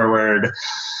 fast forward,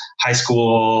 high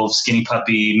school, Skinny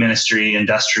Puppy, Ministry,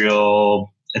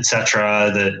 industrial,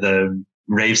 etc. The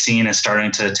rave scene is starting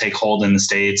to take hold in the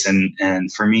States.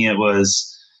 And for me, it was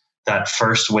that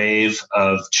first wave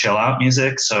of chill out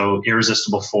music. So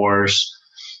Irresistible Force,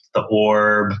 The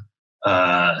Orb,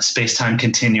 Space-Time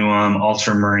Continuum,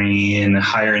 Ultramarine,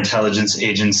 Higher Intelligence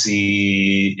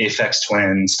Agency, Aphex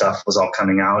Twin stuff was all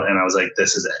coming out. And I was like,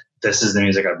 this is it. This is the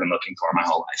music I've been looking for my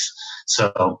whole life.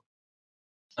 So,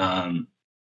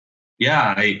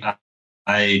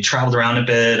 I traveled around a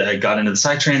bit. I got into the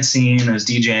psytrance scene. I was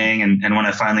DJing. And when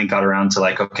I finally got around to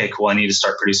like, okay, cool, I need to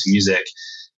start producing music.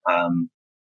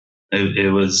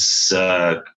 It was,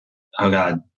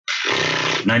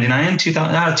 99,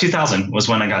 2000 was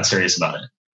when I got serious about it.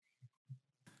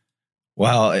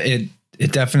 Well, it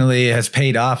definitely has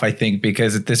paid off, I think,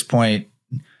 because at this point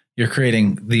you're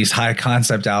creating these high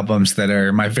concept albums that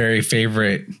are my very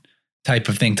favorite type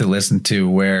of thing to listen to,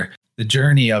 where the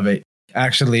journey of it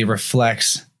actually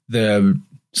reflects the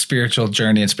spiritual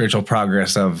journey and spiritual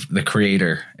progress of the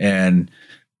creator. And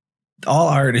all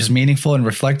art is meaningful and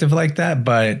reflective like that,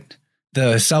 but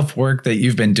the self-work that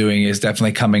you've been doing is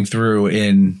definitely coming through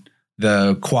in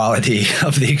the quality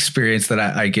of the experience that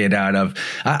I get out of.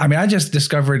 I mean, I just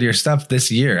discovered your stuff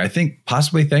this year, I think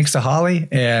possibly thanks to Holly,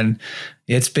 and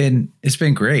it's been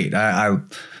great. I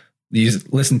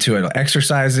listen to it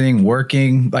exercising,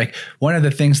 working. Like one of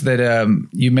the things that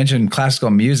you mentioned, classical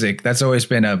music, that's always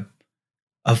been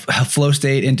a flow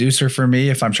state inducer for me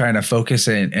if I'm trying to focus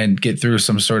and get through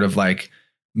some sort of like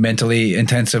mentally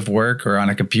intensive work or on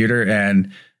a computer.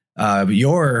 And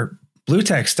your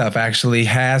Bluetech stuff actually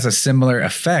has a similar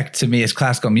effect to me as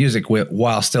classical music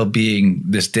while still being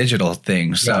this digital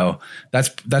thing. So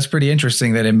that's pretty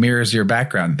interesting that it mirrors your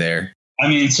background there. I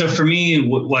mean, so for me,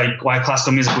 like why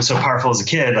classical music was so powerful as a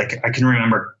kid, like I can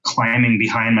remember climbing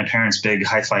behind my parents' big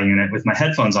hi-fi unit with my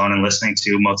headphones on and listening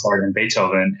to Mozart and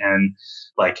Beethoven, and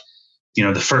like,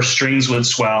 the first strings would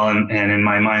swell and in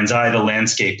my mind's eye, the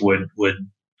landscape would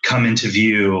come into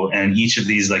view, and each of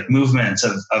these like movements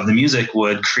of the music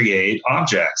would create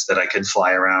objects that I could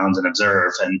fly around and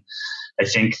observe. And I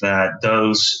think that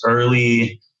those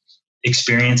early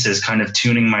experiences kind of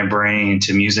tuning my brain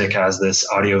to music as this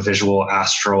audiovisual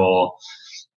astral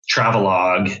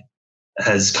travelogue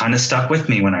has kind of stuck with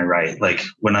me when I write. Like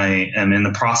when I am in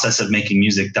the process of making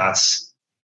music, that's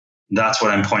what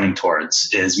I'm pointing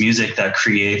towards, is music that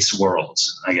creates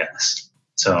worlds, I guess.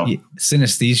 So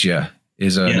synesthesia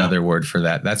is another word for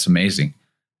that. That's amazing.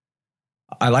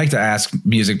 I like to ask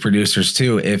music producers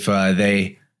too, if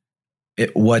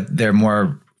what their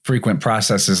more frequent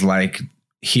process is like,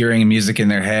 hearing music in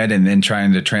their head and then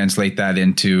trying to translate that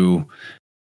into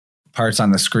parts on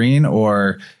the screen,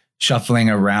 or shuffling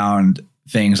around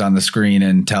things on the screen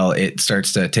until it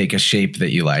starts to take a shape that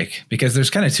you like. Because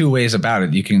there's kind of two ways about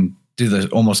it. You can do the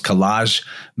almost collage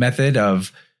method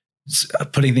of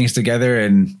putting things together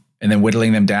and and then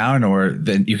whittling them down, or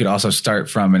then you could also start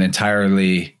from an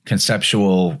entirely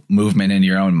conceptual movement in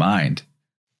your own mind?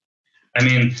 I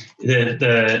mean,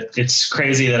 it's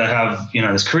crazy that I have,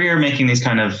 this career making these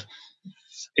kind of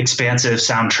expansive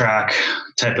soundtrack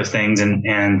type of things.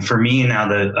 And for me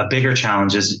now, a bigger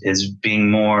challenge is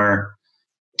being more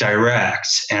direct.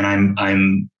 And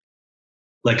I'm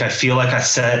like, I feel like I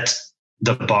set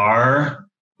the bar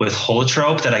with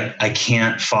Holotrope that I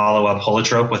can't follow up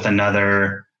Holotrope with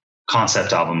another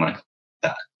concept album like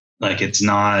that. Like it's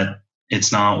not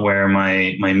where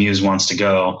my muse wants to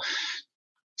go.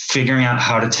 Figuring out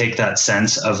how to take that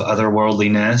sense of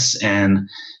otherworldliness and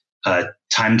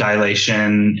time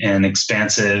dilation and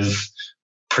expansive,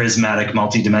 prismatic,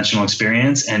 multidimensional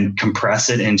experience and compress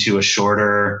it into a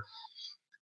shorter,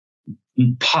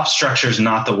 pop structure is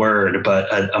not the word, but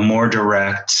a more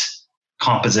direct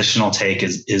compositional take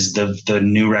is the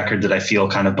new record that I feel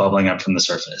kind of bubbling up from the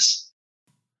surface.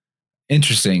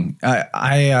 Interesting.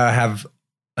 I have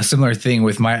a similar thing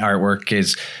with my artwork.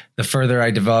 Is the further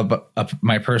I develop up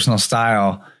my personal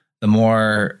style, the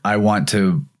more I want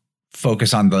to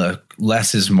focus on the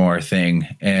less is more thing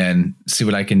and see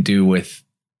what I can do with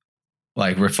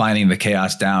like refining the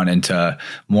chaos down into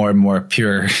more and more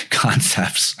pure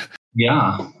concepts.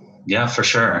 Yeah, for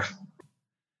sure.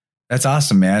 That's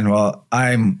awesome, man. Well,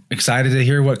 I'm excited to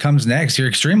hear what comes next. You're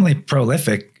extremely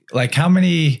prolific. Like, how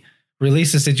many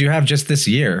releases did you have just this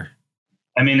year?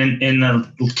 I mean, in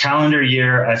the calendar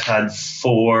year, I've had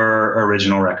 4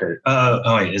 original records.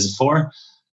 Wait, is it 4?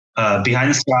 Behind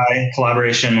the Sky,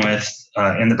 collaboration with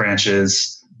In the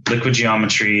Branches, Liquid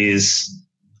Geometries,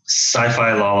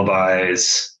 Sci-Fi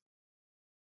Lullabies,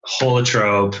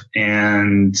 Holotrope,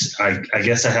 and I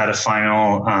guess I had a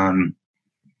final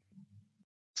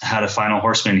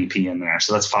Horseman EP in there.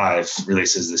 So that's 5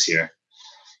 releases this year.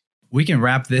 We can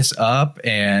wrap this up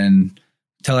and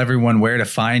tell everyone where to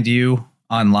find you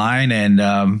online and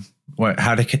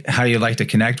how you like to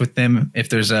connect with them, if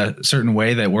there's a certain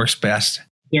way that works best.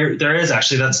 There is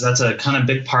actually. That's a kind of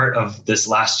big part of this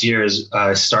last year. Is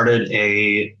I started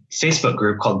a Facebook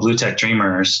group called Blue Tech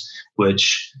Dreamers,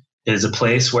 which is a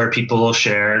place where people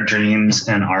share dreams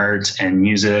and art and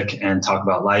music and talk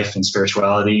about life and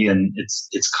spirituality. And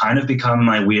it's kind of become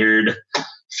my weird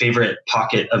favorite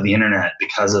pocket of the internet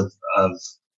because of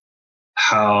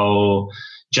how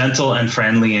gentle and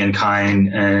friendly and kind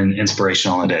and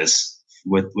inspirational it is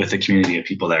with the community of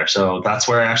people there. So that's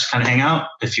where I actually kind of hang out.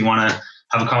 If you want to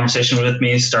have a conversation with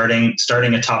me, starting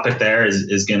a topic there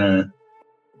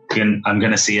I'm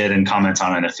gonna see it and comment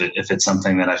on it if it's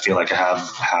something that I feel like I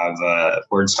have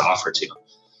words to offer to.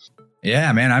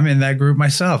 Yeah, man, I'm in that group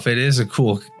myself. It is a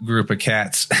cool group of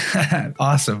cats.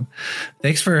 Awesome.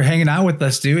 Thanks for hanging out with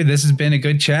us, dude. This has been a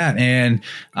good chat, and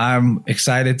I'm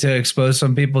excited to expose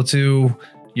some people to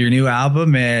your new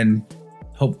album, and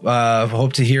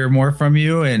hope to hear more from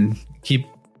you and keep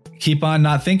on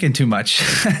not thinking too much.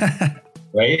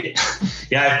 Right?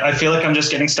 Yeah, I feel like I'm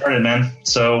just getting started, man.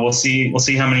 So we'll see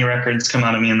how many records come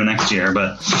out of me in the next year,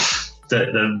 but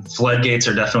the floodgates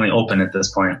are definitely open at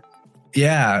this point.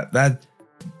 Yeah,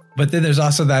 but then there's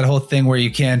also that whole thing where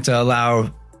you can't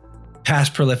allow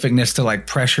past prolificness to like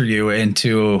pressure you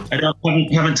into. I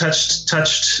haven't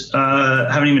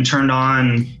haven't even turned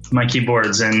on my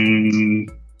keyboards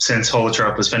since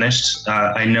Holotrope was finished.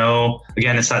 I know,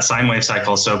 again, it's that sine wave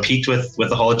cycle. So peaked with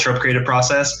the Holotrope creative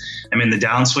process. I'm in the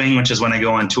downswing, which is when I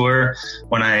go on tour.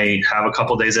 When I have a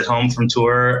couple days at home from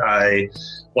tour, I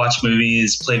watch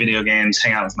movies, play video games,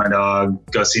 hang out with my dog,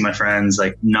 go see my friends,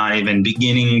 like not even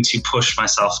beginning to push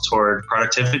myself toward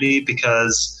productivity,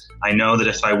 because I know that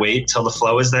if I wait till the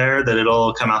flow is there, that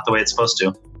it'll come out the way it's supposed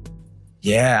to.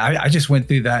 Yeah, I just went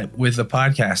through that with the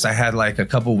podcast. I had like a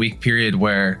couple week period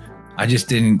where I just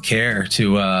didn't care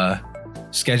to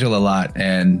schedule a lot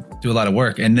and do a lot of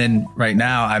work. And then right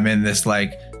now I'm in this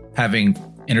like having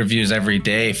interviews every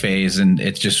day phase, and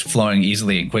it's just flowing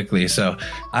easily and quickly. So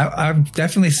I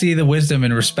definitely see the wisdom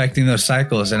in respecting those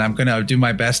cycles, and I'm going to do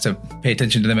my best to pay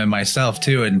attention to them in myself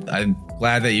too. And I'm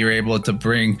glad that you're able to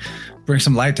bring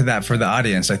some light to that for the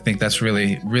audience. I think that's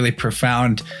really, really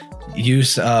profound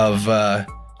use of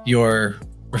your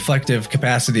reflective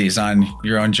capacities on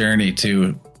your own journey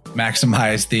to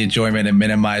maximize the enjoyment and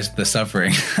minimize the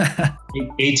suffering.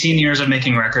 18 years of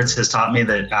making records has taught me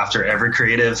that after every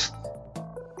creative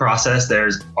process,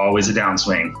 there's always a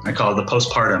downswing. I call it the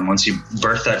postpartum. Once you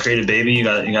birth that creative baby, you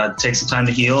got to take some time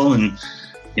to heal and,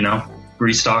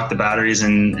 restock the batteries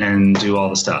and do all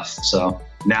the stuff. So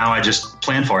now I just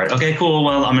plan for it. Okay, cool.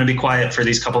 Well, I'm going to be quiet for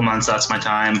these couple months. That's my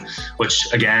time,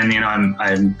 which again, I'm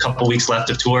a couple weeks left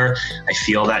of tour. I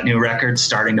feel that new record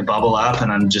starting to bubble up,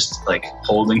 and I'm just like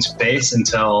holding space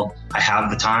until I have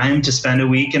the time to spend a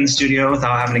week in the studio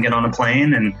without having to get on a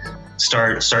plane and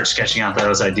start sketching out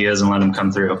those ideas and let them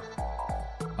come through.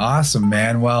 Awesome,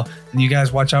 man. Well, you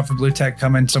guys watch out for Blue Tech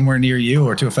coming somewhere near you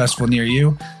or to a festival near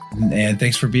you. And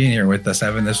thanks for being here with us,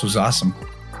 Evan. This was awesome.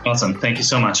 Awesome. Thank you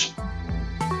so much.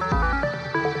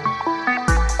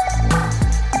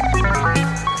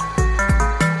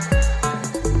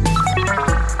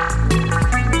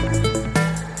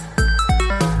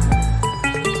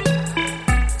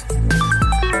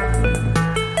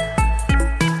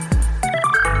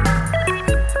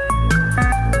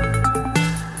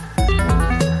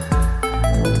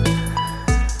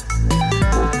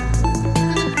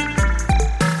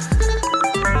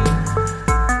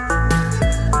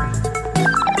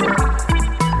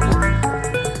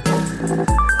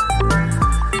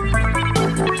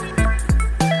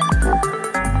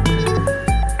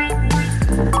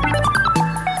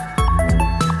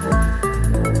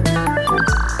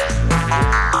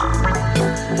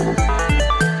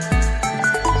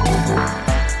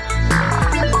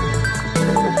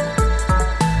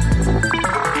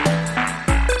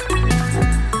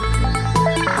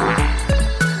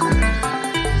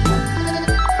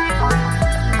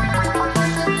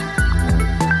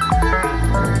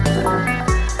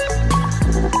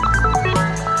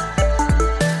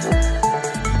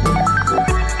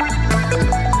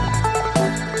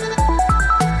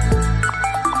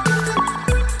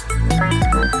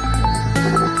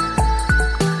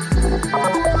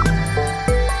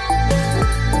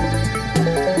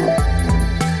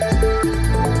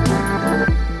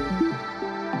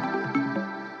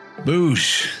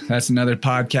 Boosh. That's another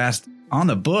podcast on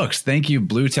the books. Thank you,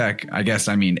 Blue Tech.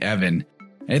 Evan.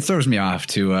 It throws me off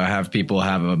to have people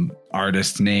have an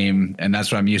artist name, and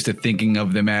that's what I'm used to thinking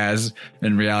of them as.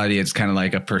 In reality, it's kind of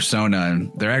like a persona,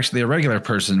 and they're actually a regular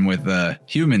person with a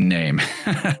human name.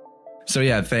 So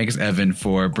yeah, thanks, Evan,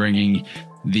 for bringing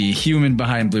the human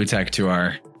behind Blue Tech to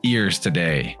our ears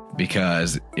today,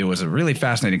 because it was a really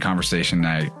fascinating conversation.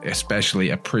 I especially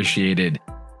appreciated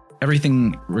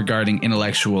everything regarding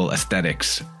intellectual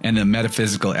aesthetics and the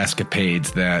metaphysical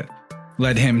escapades that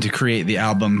led him to create the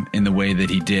album in the way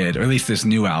that he did, or at least this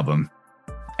new album.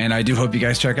 And I do hope you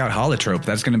guys check out Holotrope.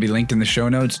 That's going to be linked in the show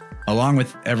notes, along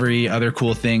with every other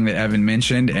cool thing that Evan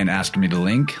mentioned and asked me to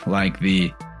link, like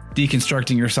the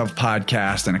Deconstructing Yourself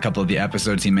podcast and a couple of the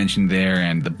episodes he mentioned there,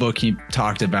 and the book he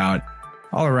talked about.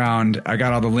 All around, I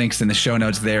got all the links in the show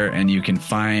notes there, and you can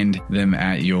find them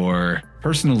at your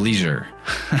personal leisure.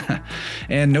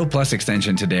 And no plus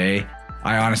extension today.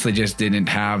 I honestly just didn't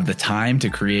have the time to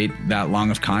create that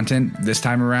long of content this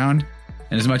time around.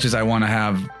 And as much as I want to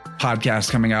have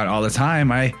podcasts coming out all the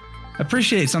time, I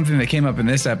appreciate something that came up in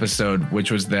this episode,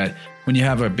 which was that when you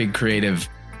have a big creative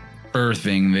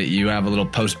birthing, that you have a little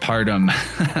postpartum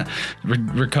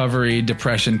recovery,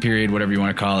 depression period, whatever you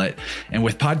want to call it. And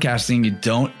with podcasting, you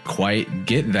don't quite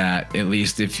get that, at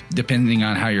least if depending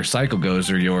on how your cycle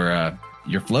goes or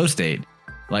your flow state.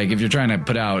 Like if you're trying to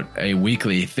put out a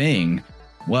weekly thing,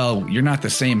 well, you're not the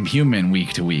same human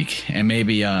week to week. And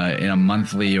maybe in a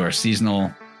monthly or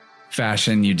seasonal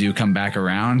fashion, you do come back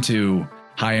around to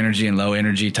high energy and low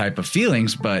energy type of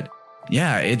feelings. But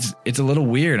yeah, it's a little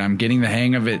weird. I'm getting the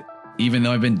hang of it. Even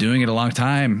though I've been doing it a long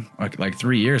time, like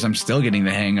 3 years, I'm still getting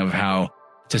the hang of how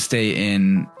to stay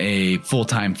in a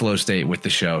full-time flow state with the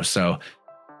show. So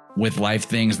with life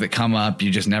things that come up,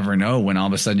 you just never know when all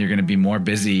of a sudden you're going to be more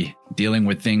busy dealing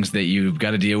with things that you've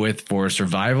got to deal with for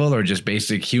survival or just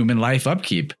basic human life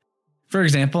upkeep. For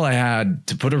example, I had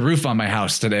to put a roof on my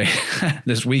house today,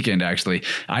 this weekend, actually.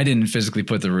 I didn't physically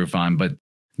put the roof on, but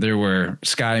there were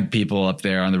sky people up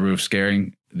there on the roof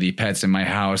scaring the pets in my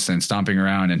house and stomping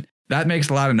around, and that makes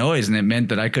a lot of noise, and it meant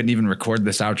that I couldn't even record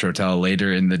this outro till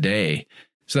later in the day.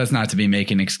 So that's not to be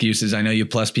making excuses. I know you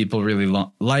Plus people really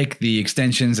like the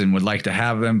extensions and would like to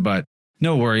have them, but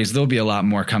no worries. There'll be a lot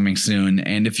more coming soon.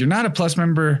 And if you're not a Plus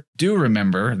member, do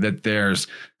remember that there's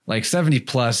like 70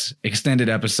 plus extended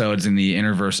episodes in the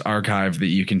Interverse archive that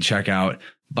you can check out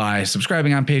by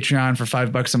subscribing on Patreon for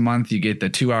 $5 a month. You get the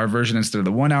 2-hour version instead of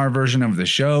the 1-hour version of the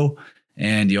show.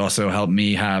 And you also help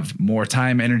me have more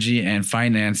time, energy, and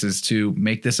finances to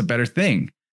make this a better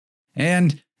thing.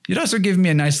 And you'd also give me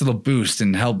a nice little boost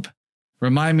and help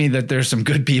remind me that there's some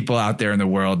good people out there in the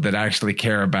world that actually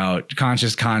care about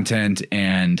conscious content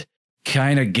and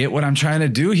kind of get what I'm trying to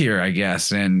do here, I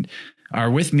guess, and are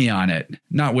with me on it.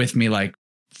 Not with me like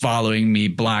following me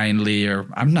blindly, or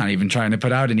I'm not even trying to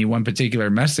put out any one particular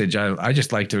message. I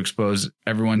just like to expose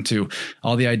everyone to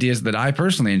all the ideas that I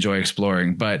personally enjoy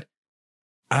exploring. But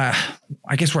I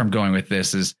guess where I'm going with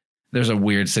this is there's a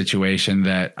weird situation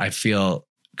that I feel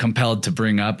compelled to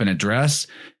bring up and address,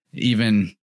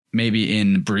 even maybe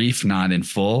in brief, not in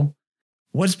full.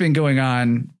 What's been going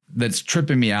on that's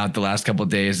tripping me out the last couple of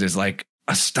days is like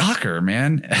a stalker,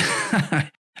 man. I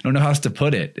don't know how else to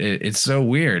put it. It's so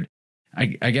weird. I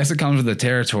guess it comes with the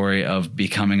territory of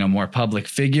becoming a more public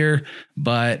figure,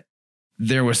 but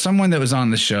there was someone that was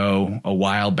on the show a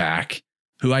while back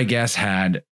who I guess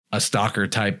had a stalker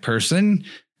type person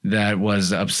that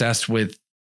was obsessed with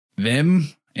them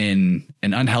in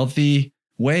an unhealthy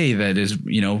way that is,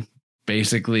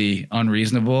 basically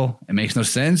unreasonable. It makes no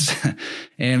sense.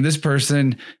 And this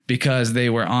person, because they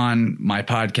were on my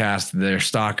podcast, their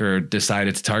stalker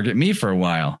decided to target me for a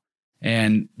while.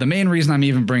 And the main reason I'm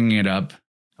even bringing it up,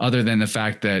 other than the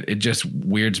fact that it just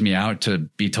weirds me out to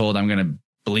be told I'm going to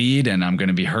bleed and I'm going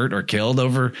to be hurt or killed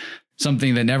over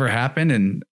something that never happened.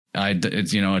 And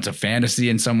it's a fantasy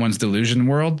in someone's delusion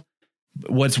world.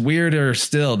 What's weirder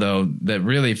still, though, that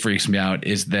really freaks me out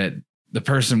is that the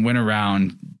person went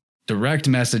around direct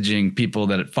messaging people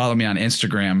that follow me on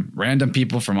Instagram, random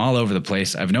people from all over the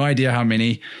place. I have no idea how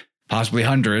many, possibly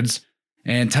hundreds,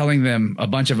 and telling them a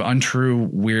bunch of untrue,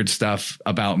 weird stuff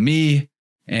about me.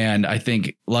 And I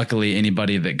think luckily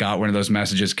anybody that got one of those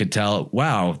messages could tell,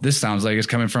 wow, this sounds like it's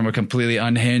coming from a completely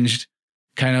unhinged,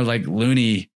 kind of like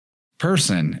loony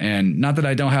person. And not that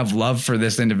I don't have love for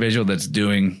this individual that's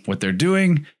doing what they're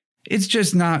doing. It's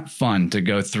just not fun to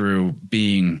go through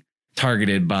being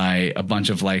targeted by a bunch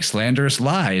of like slanderous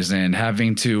lies and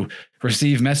having to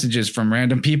receive messages from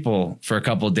random people for a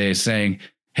couple of days saying,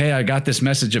 hey, I got this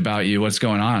message about you. What's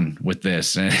going on with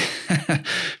this?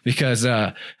 Because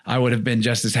I would have been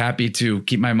just as happy to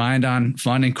keep my mind on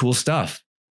fun and cool stuff.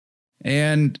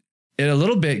 And it a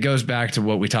little bit goes back to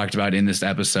what we talked about in this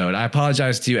episode. I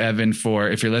apologize to you, Evan, for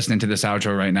if you're listening to this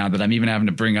outro right now, that I'm even having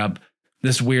to bring up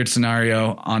this weird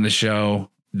scenario on the show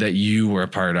that you were a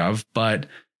part of. But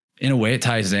in a way, it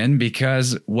ties in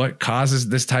because what causes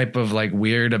this type of like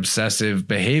weird obsessive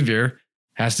behavior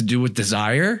has to do with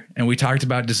desire. And we talked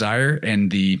about desire and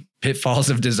the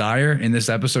pitfalls of desire in this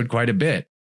episode quite a bit.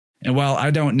 And while I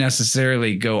don't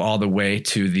necessarily go all the way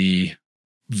to the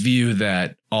view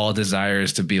that all desire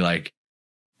is to be like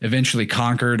eventually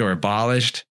conquered or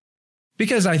abolished,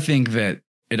 because I think that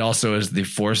it also is the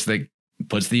force that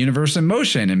puts the universe in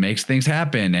motion and makes things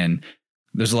happen. And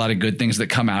there's a lot of good things that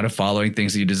come out of following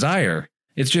things that you desire.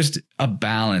 It's just a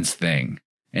balance thing.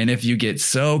 And if you get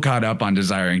so caught up on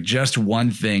desiring just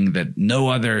one thing that no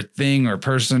other thing or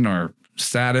person or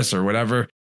status or whatever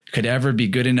could ever be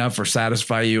good enough or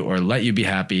satisfy you or let you be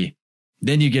happy,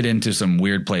 then you get into some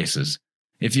weird places.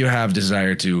 If you have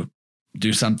desire to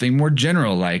do something more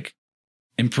general, like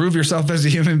improve yourself as a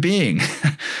human being,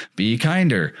 be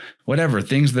kinder, whatever,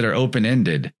 things that are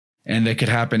open-ended and that could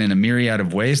happen in a myriad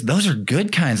of ways, those are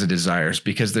good kinds of desires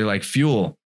because they're like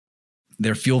fuel.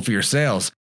 They're fuel for your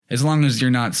sails. As long as you're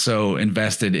not so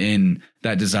invested in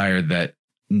that desire that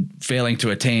failing to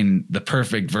attain the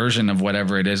perfect version of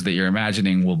whatever it is that you're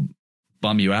imagining will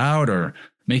bum you out or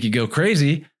make you go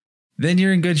crazy, then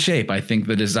you're in good shape. I think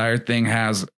the desire thing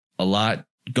has a lot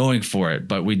going for it,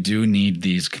 but we do need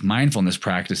these mindfulness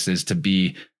practices to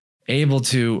be able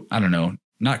to,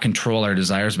 not control our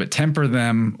desires, but temper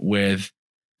them with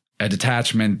a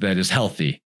detachment that is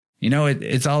healthy.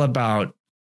 It's all about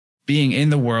being in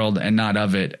the world and not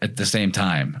of it at the same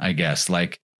time, I guess,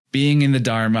 like being in the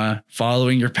Dharma,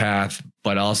 following your path,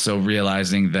 but also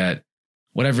realizing that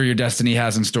whatever your destiny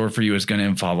has in store for you is going to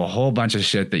involve a whole bunch of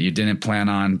shit that you didn't plan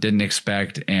on, didn't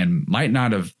expect, and might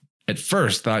not have at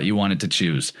first thought you wanted to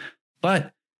choose.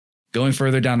 But going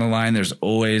further down the line, there's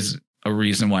always a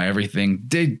reason why everything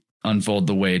did unfold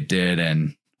the way it did,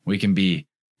 and we can be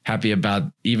happy about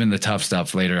even the tough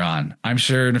stuff later on. I'm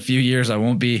sure in a few years I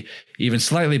won't be even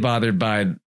slightly bothered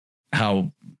by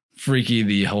how freaky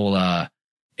the whole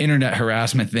internet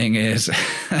harassment thing is.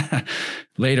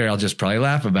 Later, I'll just probably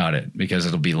laugh about it because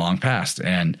it'll be long past.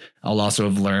 And I'll also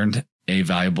have learned a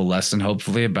valuable lesson,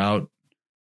 hopefully, about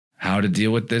how to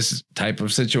deal with this type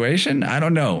of situation. I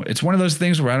don't know. It's one of those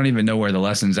things where I don't even know where the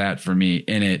lesson's at for me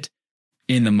in it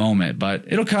in the moment, but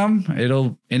it'll come,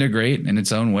 it'll integrate in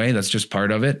its own way. That's just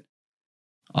part of it.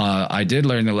 I did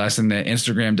learn the lesson that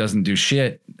Instagram doesn't do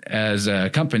shit as a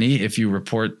company. If you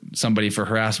report somebody for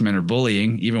harassment or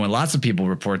bullying, even when lots of people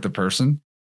report the person,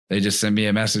 they just send me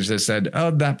a message that said,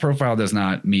 oh, that profile does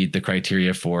not meet the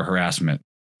criteria for harassment.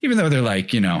 Even though they're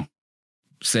like,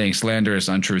 saying slanderous,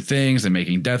 untrue things and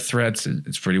making death threats.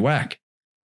 It's pretty whack.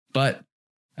 But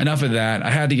enough of that.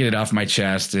 I had to get it off my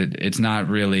chest. It's not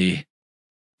really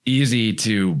easy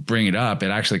to bring it up. It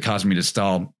actually caused me to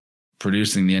stall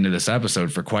producing the end of this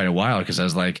episode for quite a while because I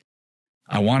was like,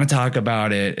 I want to talk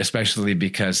about it, especially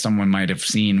because someone might have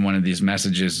seen one of these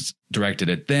messages directed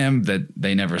at them that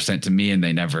they never sent to me and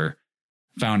they never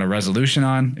found a resolution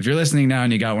on. If you're listening now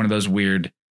and you got one of those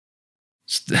weird,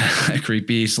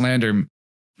 creepy slander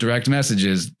direct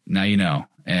messages, now you know,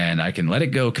 and I can let it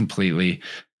go completely,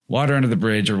 water under the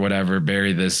bridge or whatever,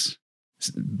 bury this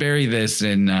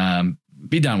and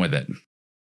be done with it.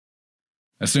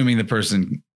 Assuming the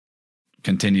person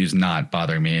continues not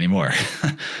bothering me anymore.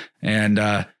 And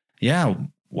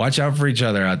watch out for each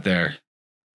other out there.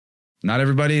 Not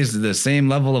everybody is the same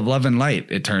level of love and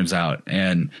light, it turns out.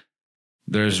 And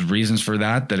there's reasons for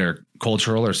that are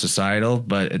cultural or societal.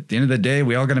 But at the end of the day,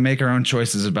 we all got to make our own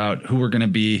choices about who we're going to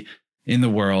be in the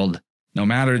world. No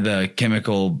matter the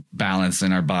chemical balance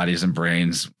in our bodies and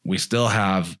brains, we still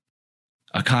have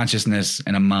a consciousness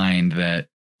and a mind that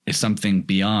is something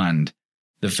beyond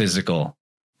the physical.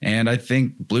 And I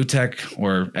think Blue Tech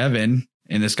or Evan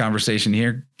in this conversation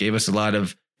here gave us a lot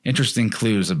of interesting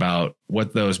clues about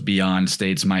what those beyond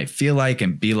states might feel like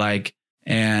and be like.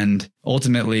 And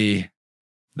ultimately,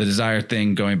 the desired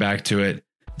thing, going back to it,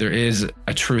 there is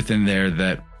a truth in there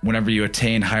that whenever you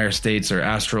attain higher states or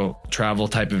astral travel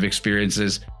type of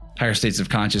experiences, higher states of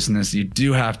consciousness, you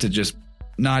do have to just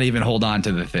not even hold on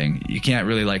to the thing. You can't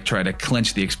really like try to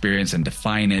clinch the experience and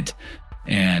define it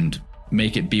and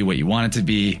make it be what you want it to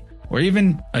be, or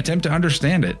even attempt to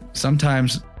understand it.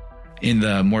 Sometimes in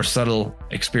the more subtle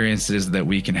experiences that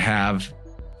we can have,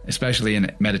 especially in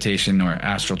meditation or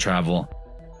astral travel,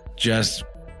 just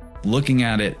looking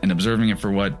at it and observing it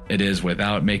for what it is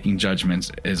without making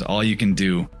judgments is all you can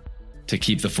do to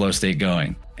keep the flow state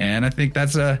going. And I think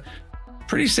that's a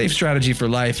pretty safe strategy for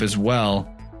life as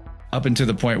well, up until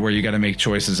the point where you got to make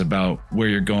choices about where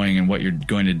you're going and what you're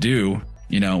going to do.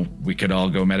 You know, we could all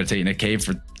go meditate in a cave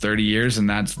for 30 years and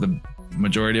that's the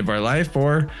majority of our life,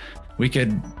 or we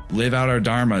could live out our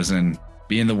dharmas and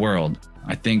be in the world.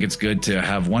 I think it's good to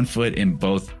have one foot in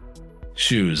both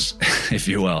shoes, if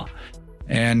you will.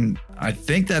 And I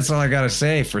think that's all I got to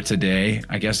say for today.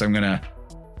 I guess I'm going to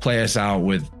play us out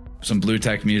with some Blue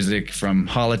Tech music from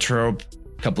Holotrope,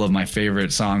 a couple of my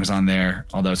favorite songs on there,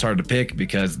 although it's hard to pick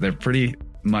because they're pretty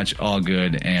much all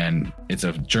good and it's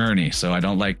a journey. So I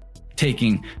don't like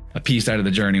taking a piece out of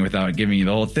the journey without giving you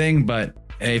the whole thing. But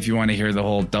hey, if you want to hear the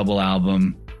whole double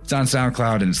album, it's on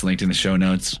SoundCloud and it's linked in the show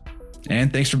notes.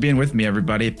 And thanks for being with me,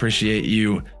 everybody. Appreciate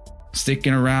you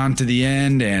sticking around to the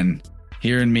end and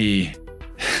hearing me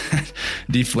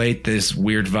deflate this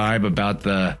weird vibe about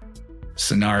the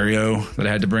scenario that I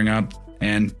had to bring up.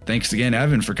 And thanks again,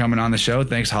 Evan, for coming on the show.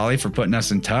 Thanks, Holly, for putting us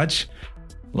in touch.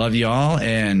 Love you all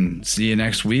and see you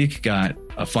next week. Got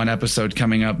a fun episode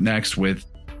coming up next with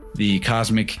the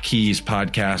Cosmic Keys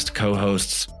podcast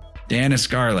co-hosts Dan and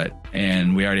Scarlett.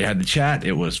 And we already had the chat.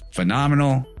 It was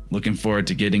phenomenal. Looking forward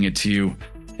to getting it to you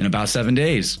in about 7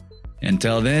 days.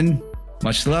 Until then,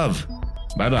 much love.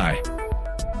 Bye-bye.